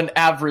have an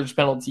average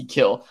penalty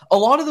kill. A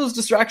lot of those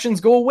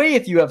distractions go away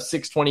if you have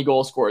 6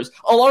 20-goal scorers.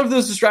 A lot of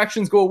those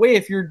distractions go away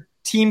if you're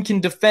team can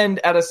defend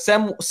at a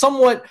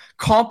somewhat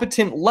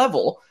competent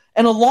level.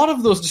 And a lot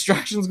of those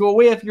distractions go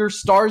away if your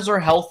stars are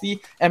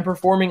healthy and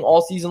performing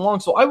all season long.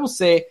 So I will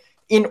say,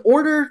 in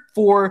order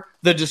for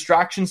the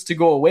distractions to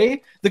go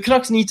away, the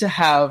Canucks need to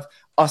have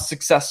a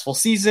successful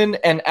season.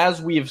 And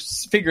as we have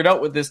figured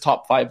out with this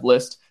top 5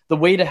 list, the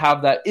way to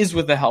have that is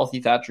with a healthy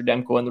Thatcher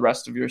Demko and the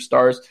rest of your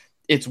stars.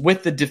 It's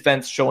with the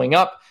defense showing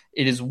up.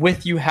 It is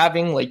with you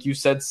having, like you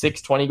said,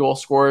 6 20-goal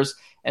scorers,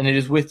 and it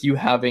is with you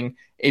having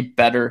a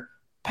better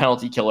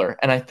penalty killer.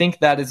 And I think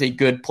that is a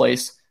good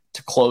place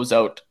to close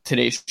out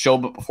today's show.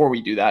 But before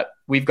we do that,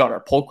 we've got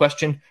our poll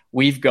question.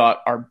 We've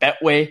got our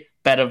Betway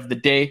bet of the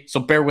day. So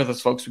bear with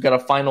us, folks. We've got a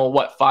final,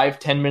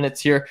 5-10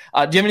 minutes here. Do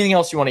you have anything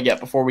else you want to get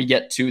before we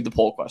get to the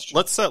poll question?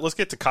 Let's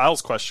get to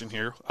Kyle's question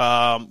here.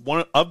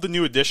 One of the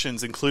new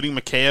additions, including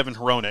Mikheyev and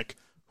Hronek,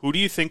 who do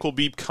you think will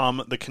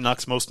become the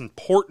Canucks' most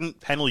important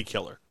penalty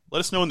killer? Let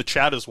us know in the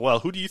chat as well.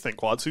 Who do you think,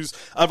 Quads? Who's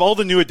of all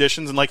the new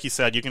additions, and like you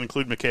said, you can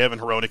include Mikheyev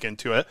and Hronek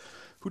into it.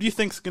 Who do you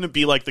think is going to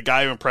be like the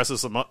guy who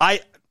impresses the most?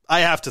 I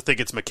have to think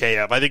it's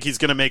Mikheyev. I think he's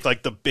going to make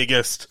like the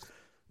biggest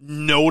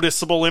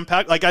noticeable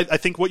impact. Like I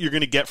think what you're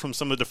going to get from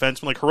some of the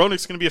defensemen, like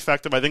Hronek's going to be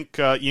effective. I think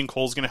Ian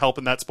Cole's going to help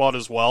in that spot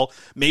as well.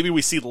 Maybe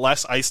we see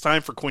less ice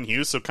time for Quinn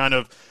Hughes. So kind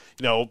of,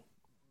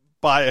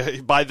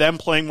 by them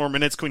playing more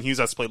minutes, Quinn Hughes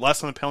has to play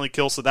less on the penalty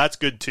kill. So that's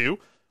good too.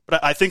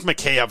 But I think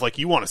Mikheyev, like,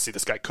 you want to see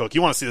this guy cook.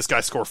 You want to see this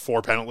guy score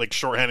 4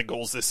 shorthanded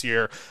goals this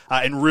year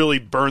and really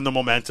burn the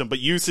momentum. But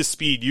use his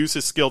speed, use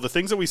his skill. The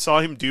things that we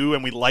saw him do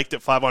and we liked at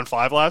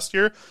 5-on-5 last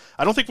year,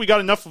 I don't think we got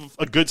enough of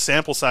a good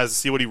sample size to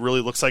see what he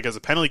really looks like as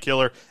a penalty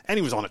killer. And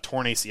he was on a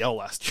torn ACL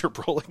last year,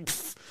 bro.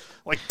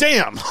 Like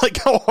damn. Like,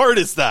 how hard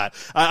is that?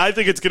 I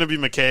think it's going to be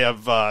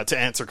Mikheyev to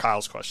answer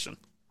Kyle's question.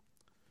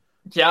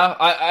 Yeah,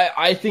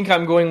 I think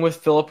I'm going with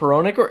Filip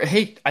Hronek. Or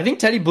hey, I think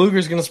Teddy Bluger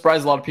is going to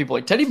surprise a lot of people.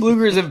 Like, Teddy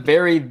Bluger is a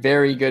very,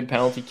 very good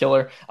penalty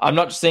killer. I'm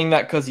not just saying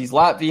that because he's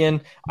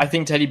Latvian. I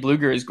think Teddy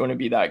Bluger is going to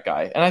be that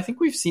guy. And I think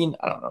we've seen,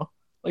 I don't know,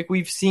 like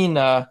we've seen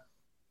Ilya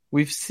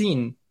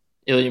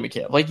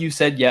Mikheyev. Like you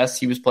said, yes,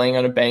 he was playing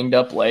on a banged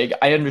up leg.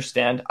 I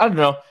understand. I don't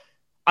know.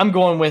 I'm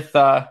going with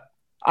Teddy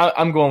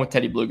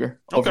Bluger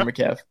over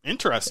Mikheyev.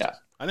 Interesting. Yeah.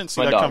 I didn't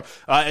see that come.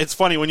 It's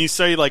funny when you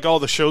say, like, oh,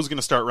 the show's going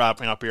to start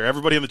wrapping up here.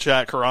 Everybody in the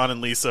chat, Karan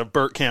and Lisa,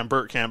 Bertcam.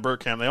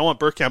 They all want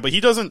Bertcam, but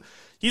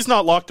he's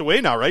not locked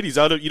away now, right? He's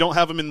out of, you don't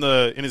have him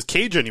in his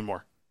cage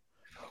anymore.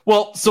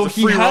 Well, so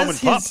he has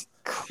his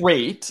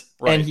crate,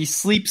 right, and he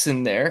sleeps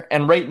in there,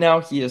 and right now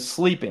he is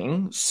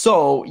sleeping.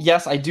 So,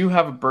 yes, I do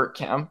have a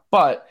Bertcam,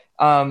 but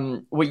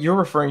what you're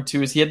referring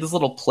to is he had this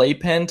little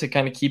playpen to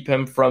kind of keep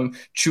him from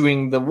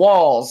chewing the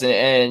walls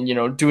and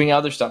doing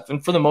other stuff.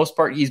 And for the most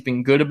part, he's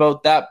been good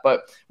about that,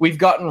 but we've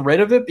gotten rid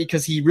of it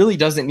because he really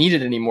doesn't need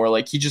it anymore.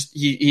 Like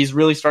he's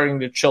really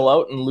starting to chill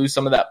out and lose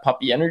some of that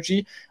puppy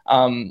energy.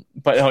 But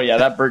oh yeah,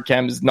 that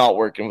Bertcam is not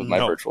working with my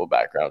virtual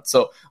background.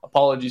 So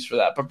apologies for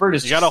that. But Bert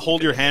is, you got to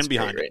hold your hand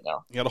behind it right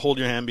now. You got to hold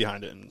your hand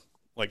behind it and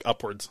like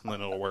upwards, and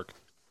then it'll work.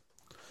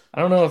 I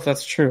don't know if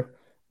that's true.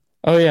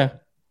 Oh yeah,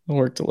 it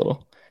worked a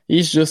little.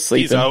 He's just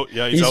sleeping. He's out.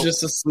 Yeah, he's out.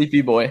 Just a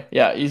sleepy boy.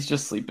 Yeah, he's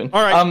just sleeping.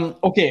 All right.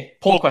 Okay,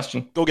 poll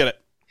question. Go get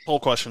it. Poll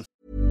question.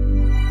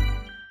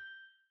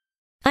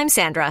 I'm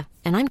Sandra,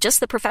 and I'm just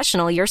the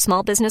professional your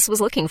small business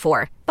was looking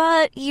for.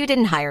 But you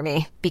didn't hire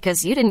me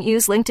because you didn't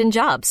use LinkedIn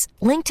Jobs.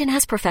 LinkedIn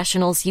has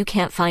professionals you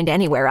can't find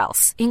anywhere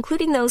else,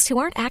 including those who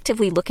aren't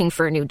actively looking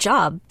for a new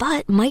job,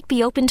 but might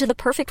be open to the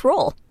perfect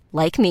role,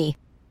 like me.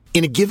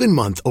 In a given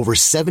month, over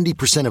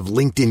 70% of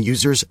LinkedIn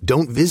users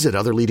don't visit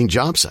other leading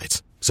job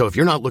sites. So if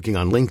you're not looking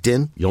on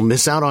LinkedIn, you'll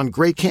miss out on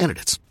great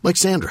candidates like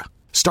Sandra.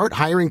 Start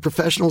hiring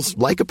professionals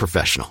like a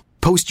professional.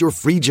 Post your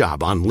free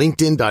job on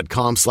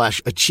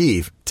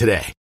linkedin.com/achieve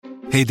today.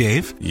 Hey,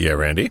 Dave. Yeah,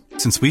 Randy.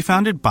 Since we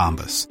founded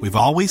Bombas, we've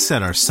always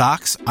said our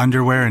socks,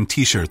 underwear, and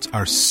T-shirts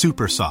are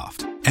super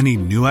soft. Any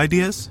new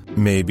ideas?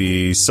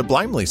 Maybe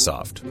sublimely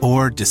soft.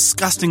 Or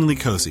disgustingly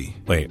cozy.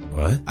 Wait,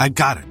 what? I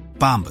got it.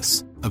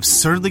 Bombas.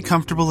 Absurdly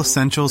comfortable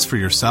essentials for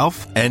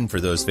yourself and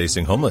for those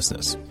facing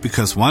homelessness.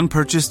 Because one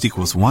purchased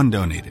equals one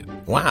donated.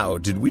 Wow,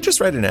 did we just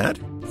write an ad?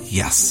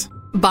 Yes.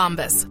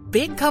 Bombas.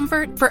 Big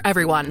comfort for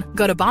everyone.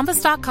 Go to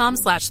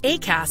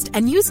bombas.com/ACAST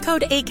and use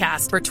code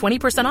ACAST for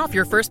 20% off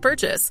your first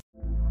purchase.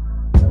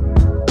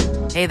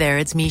 Hey there,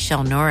 it's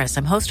Michelle Norris.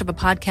 I'm host of a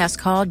podcast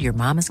called Your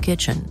Mama's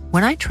Kitchen.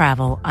 When I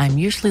travel, I'm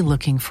usually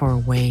looking for a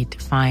way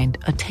to find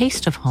a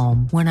taste of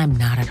home when I'm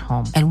not at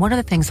home. And one of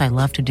the things I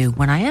love to do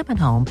when I am at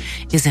home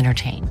is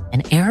entertain.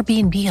 And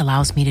Airbnb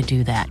allows me to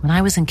do that. When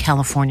I was in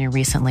California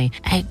recently,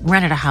 I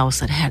rented a house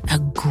that had a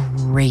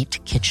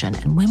great kitchen.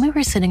 And when we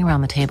were sitting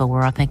around the table, we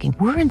were all thinking,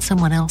 we're in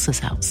someone else's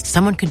house.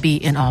 Someone could be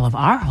in all of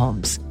our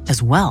homes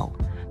as well.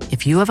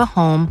 If you have a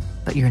home,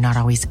 but you're not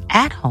always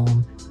at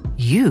home,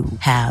 you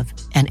have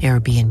an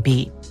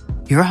Airbnb.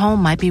 Your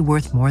home might be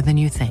worth more than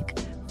you think.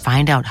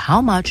 Find out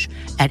how much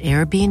at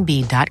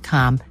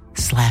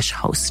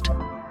airbnb.com/host.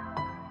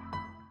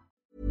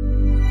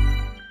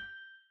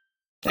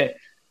 Okay,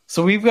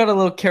 so we've got a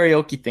little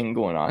karaoke thing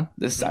going on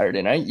this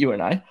Saturday night, you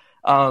and I.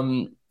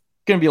 Gonna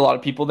going to be a lot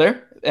of people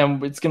there,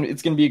 and it's going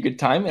to be a good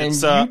time. And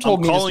you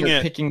told me to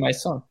start picking my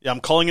song. Yeah, I'm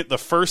calling it the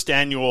first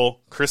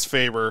annual Chris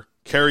Faber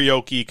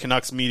Karaoke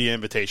Canucks Media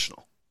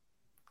Invitational.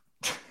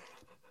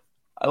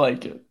 I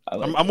like it.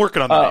 I'm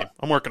working on the name.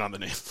 I'm working on the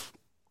name.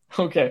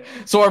 Okay,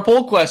 so our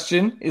poll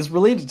question is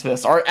related to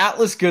this. Our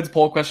Atlas Goods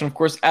poll question, of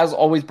course, as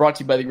always, brought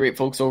to you by the great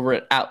folks over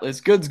at Atlas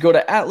Goods. Go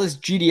to Atlas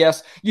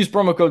GDS, use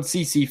promo code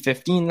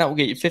CC15. That will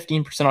get you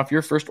 15% off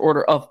your first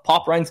order of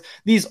pop rinds.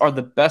 These are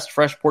the best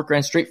fresh pork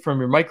rinds straight from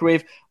your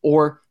microwave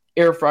or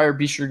air fryer.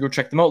 Be sure to go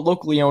check them out.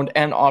 Locally owned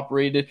and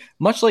operated,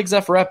 much like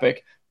Zephyr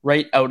Epic,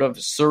 right out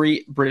of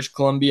Surrey, British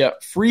Columbia.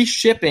 Free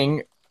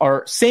shipping,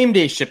 or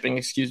same-day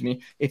shipping,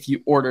 if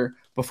you order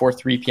before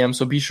 3 p.m.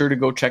 So be sure to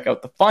go check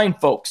out the fine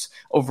folks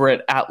over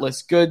at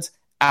Atlas Goods,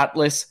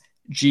 atlasgds.com.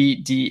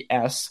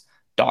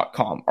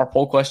 Our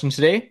poll question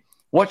today,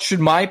 what should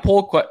my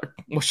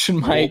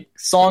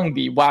song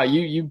be? Wow,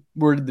 you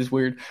worded this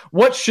weird.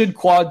 What should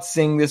Quad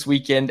sing this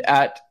weekend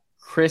at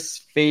Chris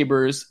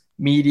Faber's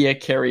Media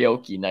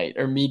Karaoke Night,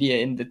 or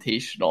Media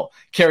Invitational?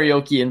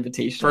 Karaoke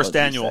Invitational. First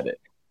annual.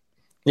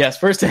 Yes,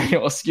 first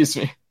annual, excuse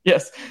me.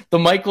 Yes, the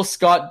Michael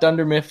Scott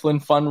Dunder Mifflin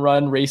Fun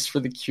Run Race for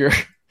the Cure.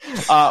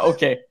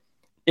 Okay,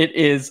 it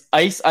is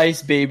Ice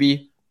Ice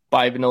Baby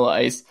by Vanilla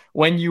Ice,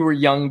 When You Were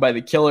Young by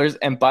The Killers,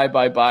 and Bye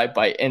Bye Bye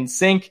by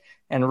NSYNC.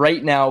 And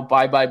right now,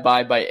 Bye Bye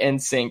Bye by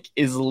NSYNC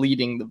is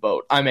leading the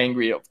vote. I'm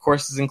angry, of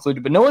course, is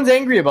included, but no one's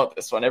angry about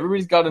this one.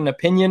 Everybody's got an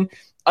opinion.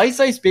 Ice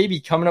Ice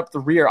Baby coming up the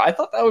rear. I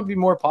thought that would be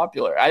more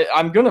popular.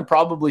 I'm going to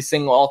probably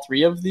sing all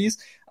three of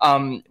these,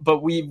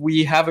 but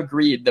we have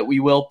agreed that we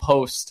will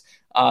post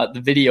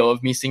the video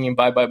of me singing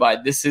Bye Bye Bye.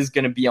 This is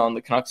going to be on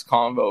the Canucks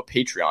Convo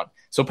Patreon.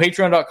 So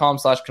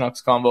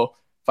patreon.com/Canucks Convo,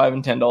 $5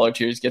 and $10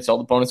 tiers gets all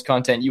the bonus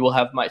content. You will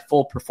have my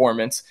full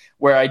performance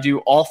where I do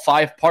all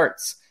 5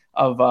 parts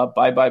of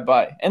Bye Bye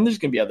Bye. And there's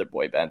going to be other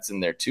boy bands in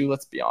there too.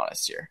 Let's be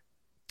honest here.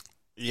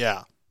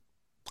 Yeah.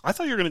 I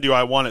thought you were going to do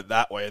I Want It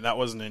That Way, and that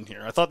wasn't in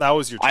here. I thought that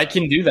was your track. I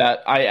can do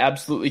that. I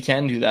absolutely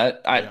can do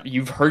that.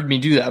 You've heard me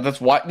do that.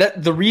 That's why.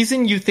 The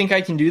reason you think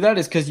I can do that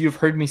is because you've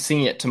heard me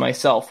sing it to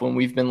myself when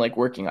we've been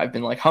working. I've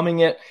been humming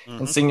it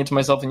and singing it to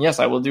myself. And yes,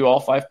 I will do all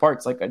 5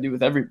 parts like I do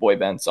with every boy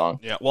band song.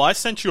 Yeah. Well, I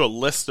sent you a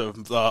list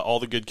of all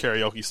the good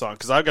karaoke songs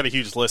because I've got a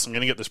huge list. I'm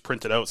going to get this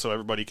printed out so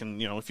everybody can,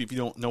 if you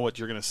don't know what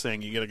you're going to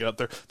sing, you got to get up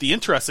there. The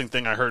interesting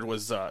thing I heard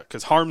was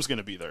because Harm's going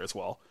to be there as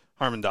well,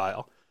 Harm and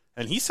Dial,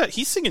 and he said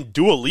he's singing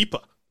Dua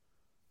Lipa.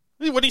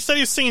 When he said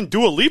he was singing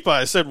Dua Lipa,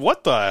 I said,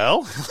 what the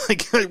hell?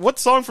 What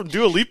song from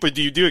Dua Lipa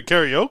do you do at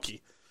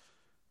karaoke?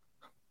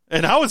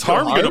 And how is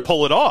Harm going to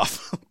pull it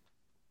off?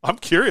 I'm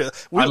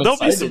curious. There'll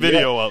be some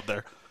video out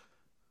there.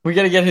 We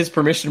got to get his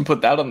permission to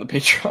put that on the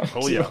Patreon.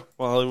 Oh, yeah.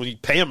 Well, we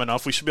pay him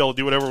enough. We should be able to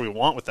do whatever we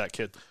want with that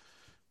kid.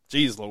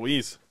 Jeez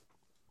Louise.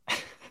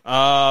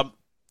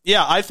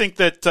 Yeah, I think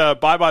that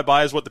Bye Bye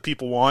Bye is what the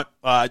people want.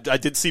 I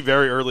did see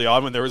very early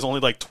on when there was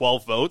only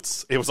 12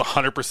 votes. It was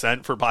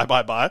 100% for Bye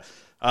Bye Bye.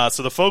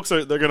 So the folks,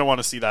 they're going to want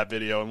to see that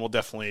video, and we'll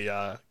definitely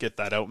get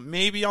that out.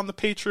 Maybe on the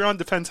Patreon.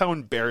 Depends how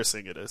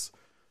embarrassing it is.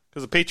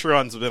 Because the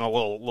Patreon's been a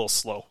little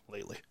slow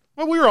lately.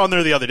 Well, we were on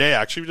there the other day,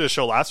 actually. We did a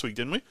show last week,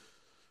 didn't we?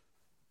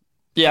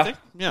 Yeah.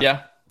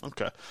 Yeah.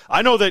 Okay.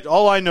 I know that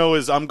all I know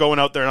is I'm going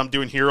out there and I'm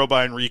doing Hero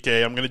by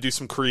Enrique. I'm going to do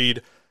some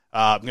Creed.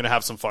 I'm going to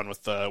have some fun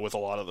with a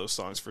lot of those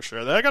songs for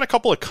sure. I got a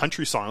couple of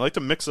country songs. I like to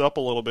mix it up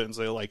a little bit and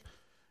say,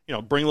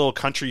 bring a little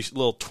country,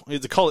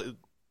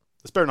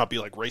 this better not be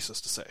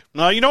racist to say.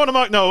 No, you know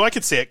what no, I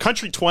could say it.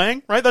 Country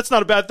twang, right? That's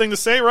not a bad thing to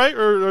say, right?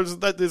 Or is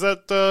that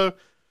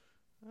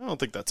I don't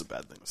think that's a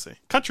bad thing to say.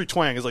 Country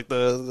twang is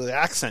the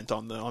accent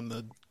on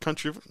the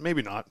country.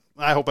 Maybe not.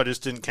 I hope I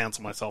just didn't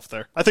cancel myself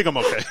there. I think I'm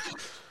okay.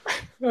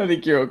 I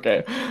think you're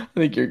okay. I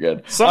think you're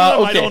good. Some of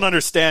them I don't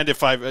understand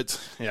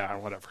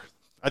whatever.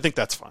 I think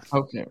that's fine.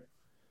 Okay.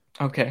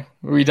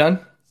 Are we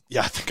done?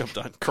 Yeah, I think I'm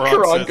done.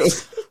 Karan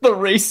goes the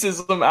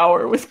racism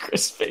hour with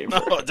Chris Faber.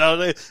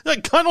 No, I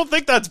don't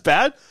think that's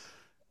bad.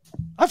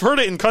 I've heard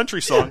it in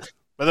country songs,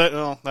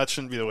 but that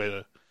shouldn't be the way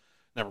to.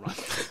 Never mind.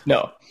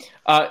 No.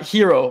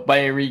 Hero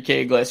by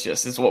Enrique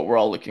Iglesias is what we're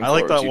all looking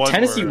forward that to. one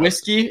Tennessee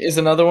Whiskey is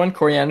another one.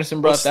 Corey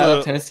Anderson brought that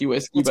up. Tennessee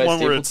Whiskey by one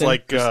Stapleton. Where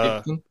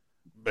it's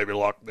baby,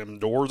 lock them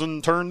doors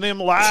and turn them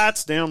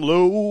lights down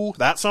low.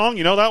 That song,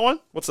 you know that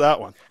one? What's that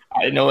one?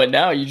 I know it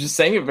now. You just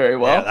sang it very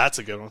well. Yeah, that's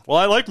a good one. Well,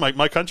 I like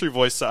my country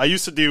voice. I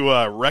used to do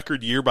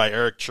Record Year by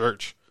Eric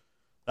Church.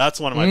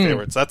 That's one of my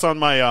favorites. That's on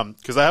my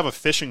because I have a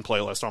fishing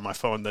playlist on my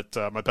phone that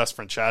my best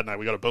friend Chad and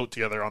we got a boat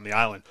together on the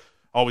island.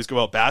 Always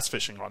go out bass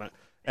fishing on it.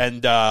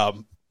 And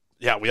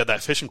we had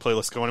that fishing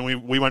playlist going.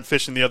 And we went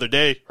fishing the other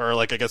day, or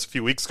I guess a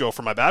few weeks ago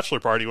for my bachelor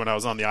party when I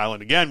was on the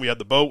island again. We had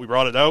the boat. We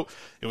brought it out.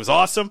 It was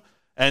awesome.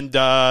 And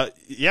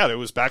it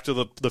was back to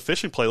the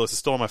fishing playlist. It's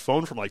still on my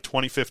phone from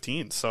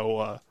 2015.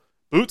 So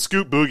Boot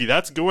Scoot Boogie,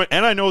 that's a good one.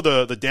 And I know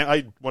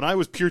when I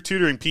was peer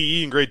tutoring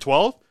PE in grade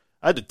 12,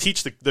 I had to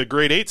teach the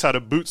grade 8s how to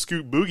Boot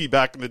Scoot Boogie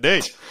back in the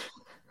day.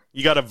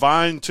 You got to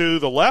vine to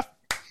the left,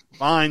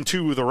 vine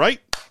to the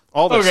right,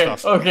 all that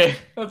stuff. Okay,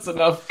 that's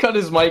enough. Cut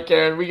his mic,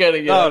 Aaron. We got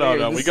to get out of here.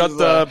 No. We got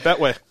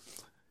Betway.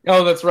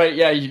 Oh, that's right.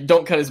 Yeah, you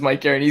don't cut his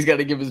mic, Aaron. He's got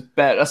to give his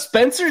bet. A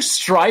Spencer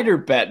Strider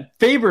bet.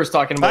 Faber's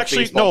talking about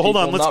baseball. No, hold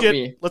people,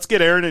 on. Let's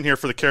get Aaron in here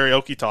for the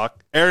karaoke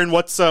talk. Aaron,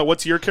 what's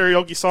your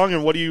karaoke song,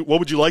 and what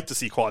would you like to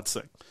see Quad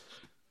sing?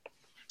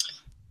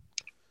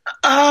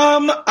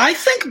 I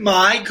think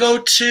my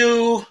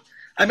go-to.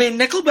 I mean,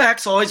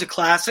 Nickelback's always a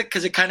classic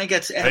because it kind of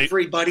gets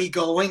everybody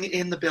going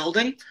in the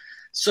building.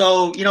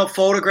 So,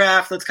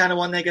 Photograph, that's kind of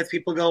one that gets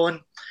people going.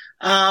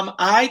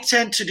 I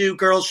tend to do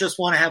Girls Just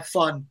Want to Have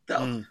Fun,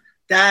 though.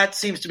 That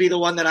seems to be the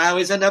one that I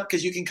always end up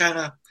because you can get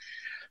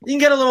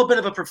a little bit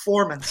of a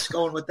performance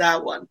going with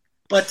that one.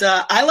 But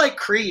I like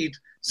Creed.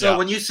 So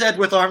when you said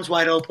With Arms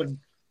Wide Open,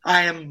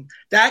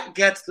 that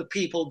gets the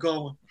people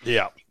going.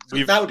 Yeah.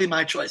 So that would be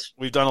my choice.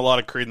 We've done a lot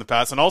of Creed in the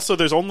past. And also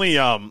there's only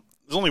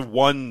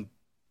one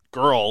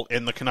girl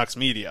in the Canucks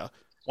media,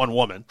 one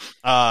woman,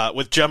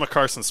 with Gemma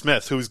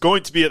Carson-Smith, who's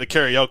going to be at the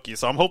karaoke.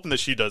 So I'm hoping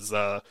that she does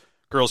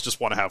Girls Just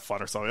Want to Have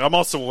Fun or something. I'm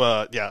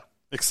also,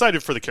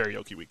 excited for the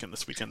karaoke weekend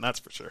this weekend, that's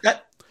for sure.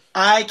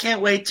 I can't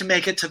wait to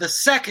make it to the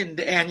second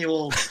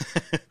annual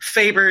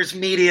Faber's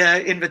Media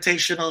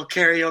Invitational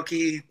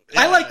Karaoke.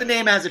 Yeah. I like the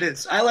name as it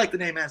is. I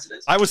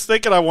was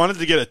thinking I wanted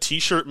to get a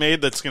t-shirt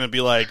made that's going to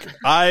be like,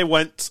 I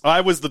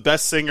was the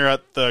best singer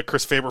at the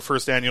Chris Faber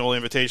first annual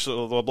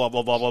Invitational, blah, blah,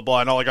 blah, blah, blah,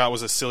 blah, and all I got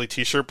was a silly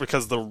t-shirt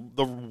because the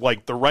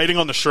writing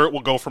on the shirt will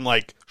go from,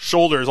 like,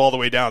 shoulders all the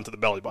way down to the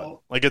belly button.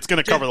 Like, it's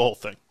going to cover the whole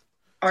thing.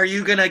 Are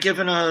you going to give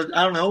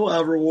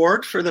a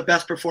reward for the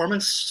best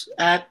performance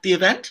at the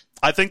event?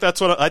 I think that's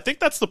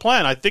the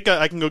plan. I think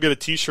I can go get a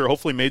t-shirt,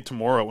 hopefully made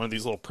tomorrow at one of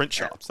these little print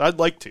shops. I'd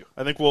like to.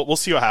 I think we'll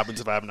see what happens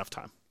if I have enough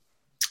time.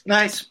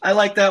 Nice. I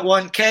like that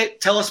one.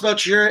 Kate, tell us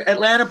about your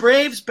Atlanta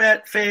Braves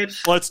bet,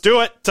 Fabes. Let's do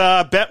it.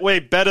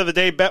 Betway, bet of the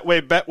day.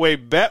 Betway.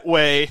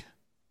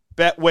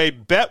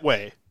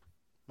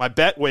 My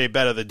Betway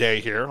bet of the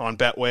day here on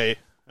Betway,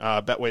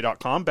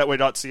 Betway.com,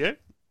 Betway.ca.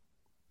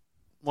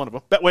 One of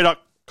them. Betway.com.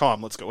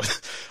 Let's go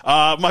with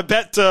my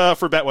bet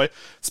for Betway.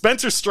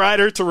 Spencer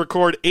Strider to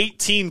record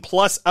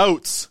 18-plus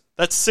outs.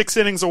 That's 6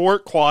 innings of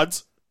work,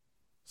 Quads.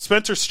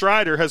 Spencer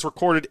Strider has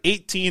recorded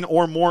 18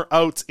 or more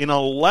outs in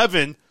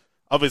 11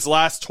 of his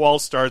last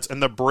 12 starts,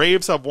 and the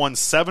Braves have won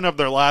 7 of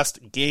their last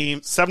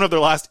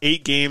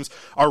 8 games,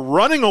 are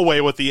running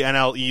away with the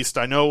NL East.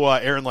 I know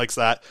Aaron likes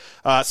that.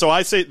 So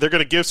I say they're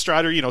going to give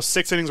Strider,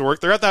 6 innings of work.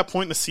 They're at that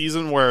point in the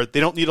season where they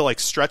don't need to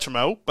stretch him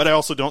out, but I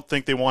also don't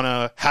think they want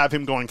to have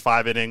him going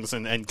 5 innings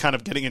and kind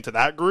of getting into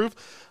that groove.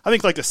 I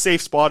think a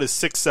safe spot is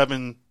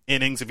 6-7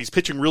 innings. If he's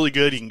pitching really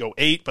good, he can go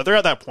 8, but they're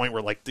at that point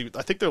where I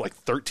think they're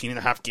 13 and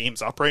a half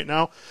games up right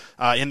now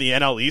in the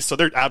NL East, so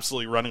they're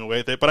absolutely running away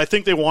with it, but I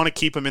think they want to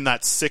keep him in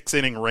that 6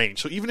 inning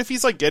range. So even if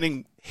he's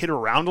getting hit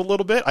around a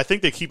little bit, I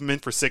think they keep him in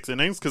for 6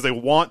 innings because they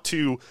want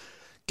to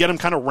get him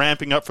kind of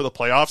ramping up for the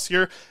playoffs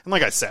here. And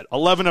like I said,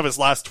 11 of his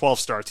last 12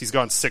 starts, he's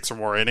gone 6 or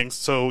more innings.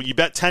 So you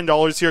bet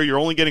 $10 here, you're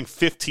only getting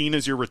 15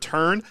 as your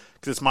return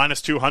because it's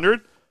minus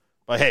 200.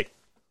 But hey,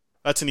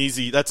 that's an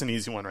easy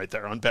one right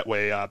there on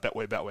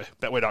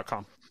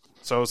Betway.com.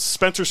 So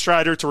Spencer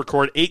Strider to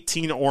record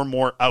 18 or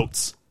more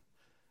outs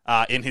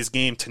in his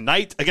game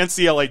tonight against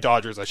the LA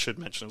Dodgers, I should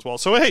mention as well.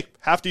 So hey,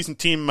 half-decent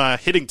team,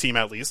 hitting team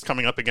at least,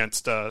 coming up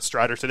against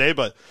Strider today,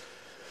 but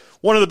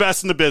one of the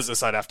best in the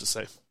business, I'd have to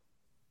say.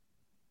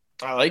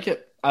 I like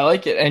it.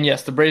 And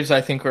yes, the Braves,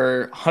 I think,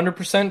 are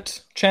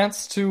 100%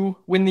 chance to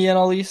win the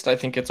NL East. I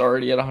think it's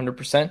already at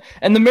 100%.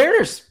 And the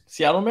Mariners,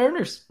 Seattle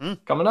Mariners,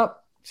 coming up.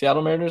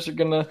 Seattle Mariners are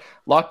going to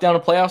lock down a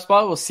playoff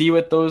spot. We'll see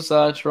what those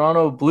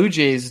Toronto Blue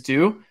Jays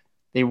do.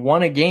 They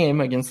won a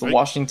game against the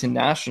Washington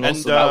Nationals,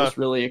 and, so that was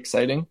really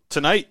exciting.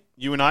 Tonight,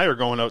 you and I are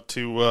going out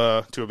to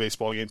a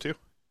baseball game, too.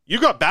 You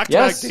got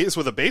back-to-back days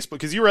with a baseball,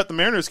 because you were at the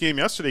Mariners game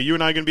yesterday. You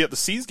and I are going to be at the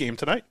Seas game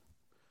tonight.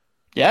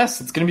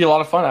 Yes, it's going to be a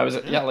lot of fun. I was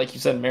like you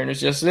said,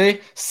 Mariners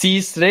yesterday,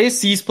 Seas today.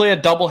 Seas play a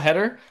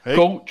doubleheader. Hey.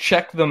 Go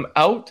check them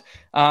out.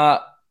 I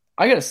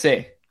got to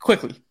say,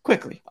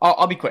 quickly,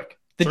 I'll be quick.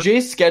 The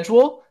Jays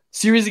schedule,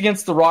 series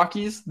against the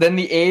Rockies, then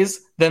the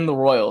A's, then the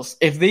Royals.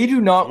 If they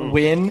do not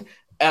win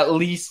at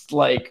least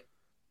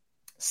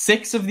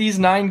 6 of these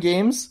 9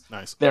 games,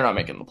 they're not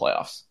making the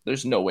playoffs.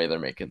 There's no way they're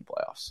making the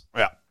playoffs.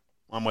 Yeah,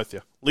 I'm with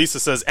you. Lisa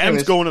says,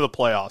 M's going to the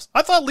playoffs.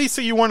 I thought,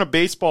 Lisa, you weren't a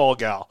baseball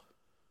gal.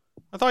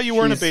 I thought you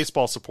weren't a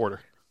baseball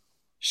supporter.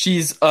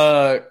 She's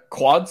a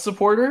Quad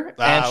supporter,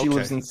 and she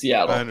lives in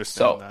Seattle. I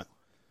understand that.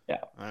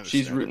 Yeah,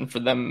 she's rooting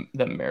for them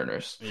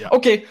Mariners. Yeah.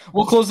 Okay,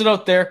 we'll close it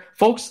out there.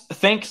 Folks,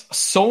 thanks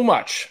so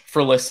much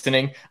for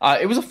listening.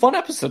 It was a fun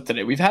episode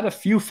today. We've had a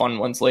few fun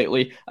ones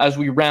lately as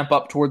we ramp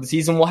up toward the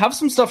season. We'll have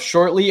some stuff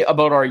shortly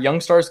about our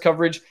Young Stars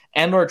coverage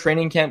and our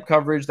training camp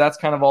coverage. That's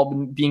kind of all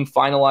being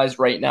finalized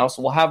right now,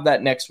 so we'll have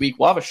that next week.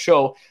 We'll have a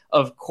show,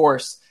 of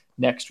course,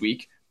 next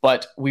week,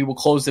 but we will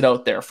close it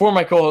out there. For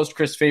my co-host,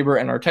 Chris Faber,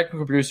 and our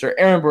technical producer,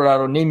 Aaron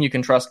Bordado, name you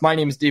can trust, my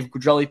name is Dave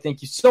Quadrelli.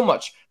 Thank you so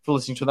much for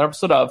listening to another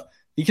episode of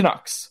The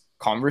Canucks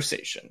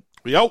Conversation.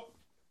 Yo.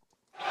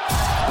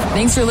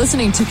 Thanks for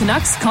listening to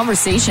Canucks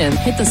Conversation.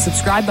 Hit the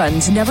subscribe button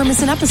to never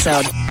miss an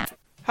episode.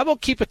 How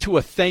about keep it to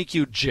a thank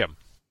you, Jim?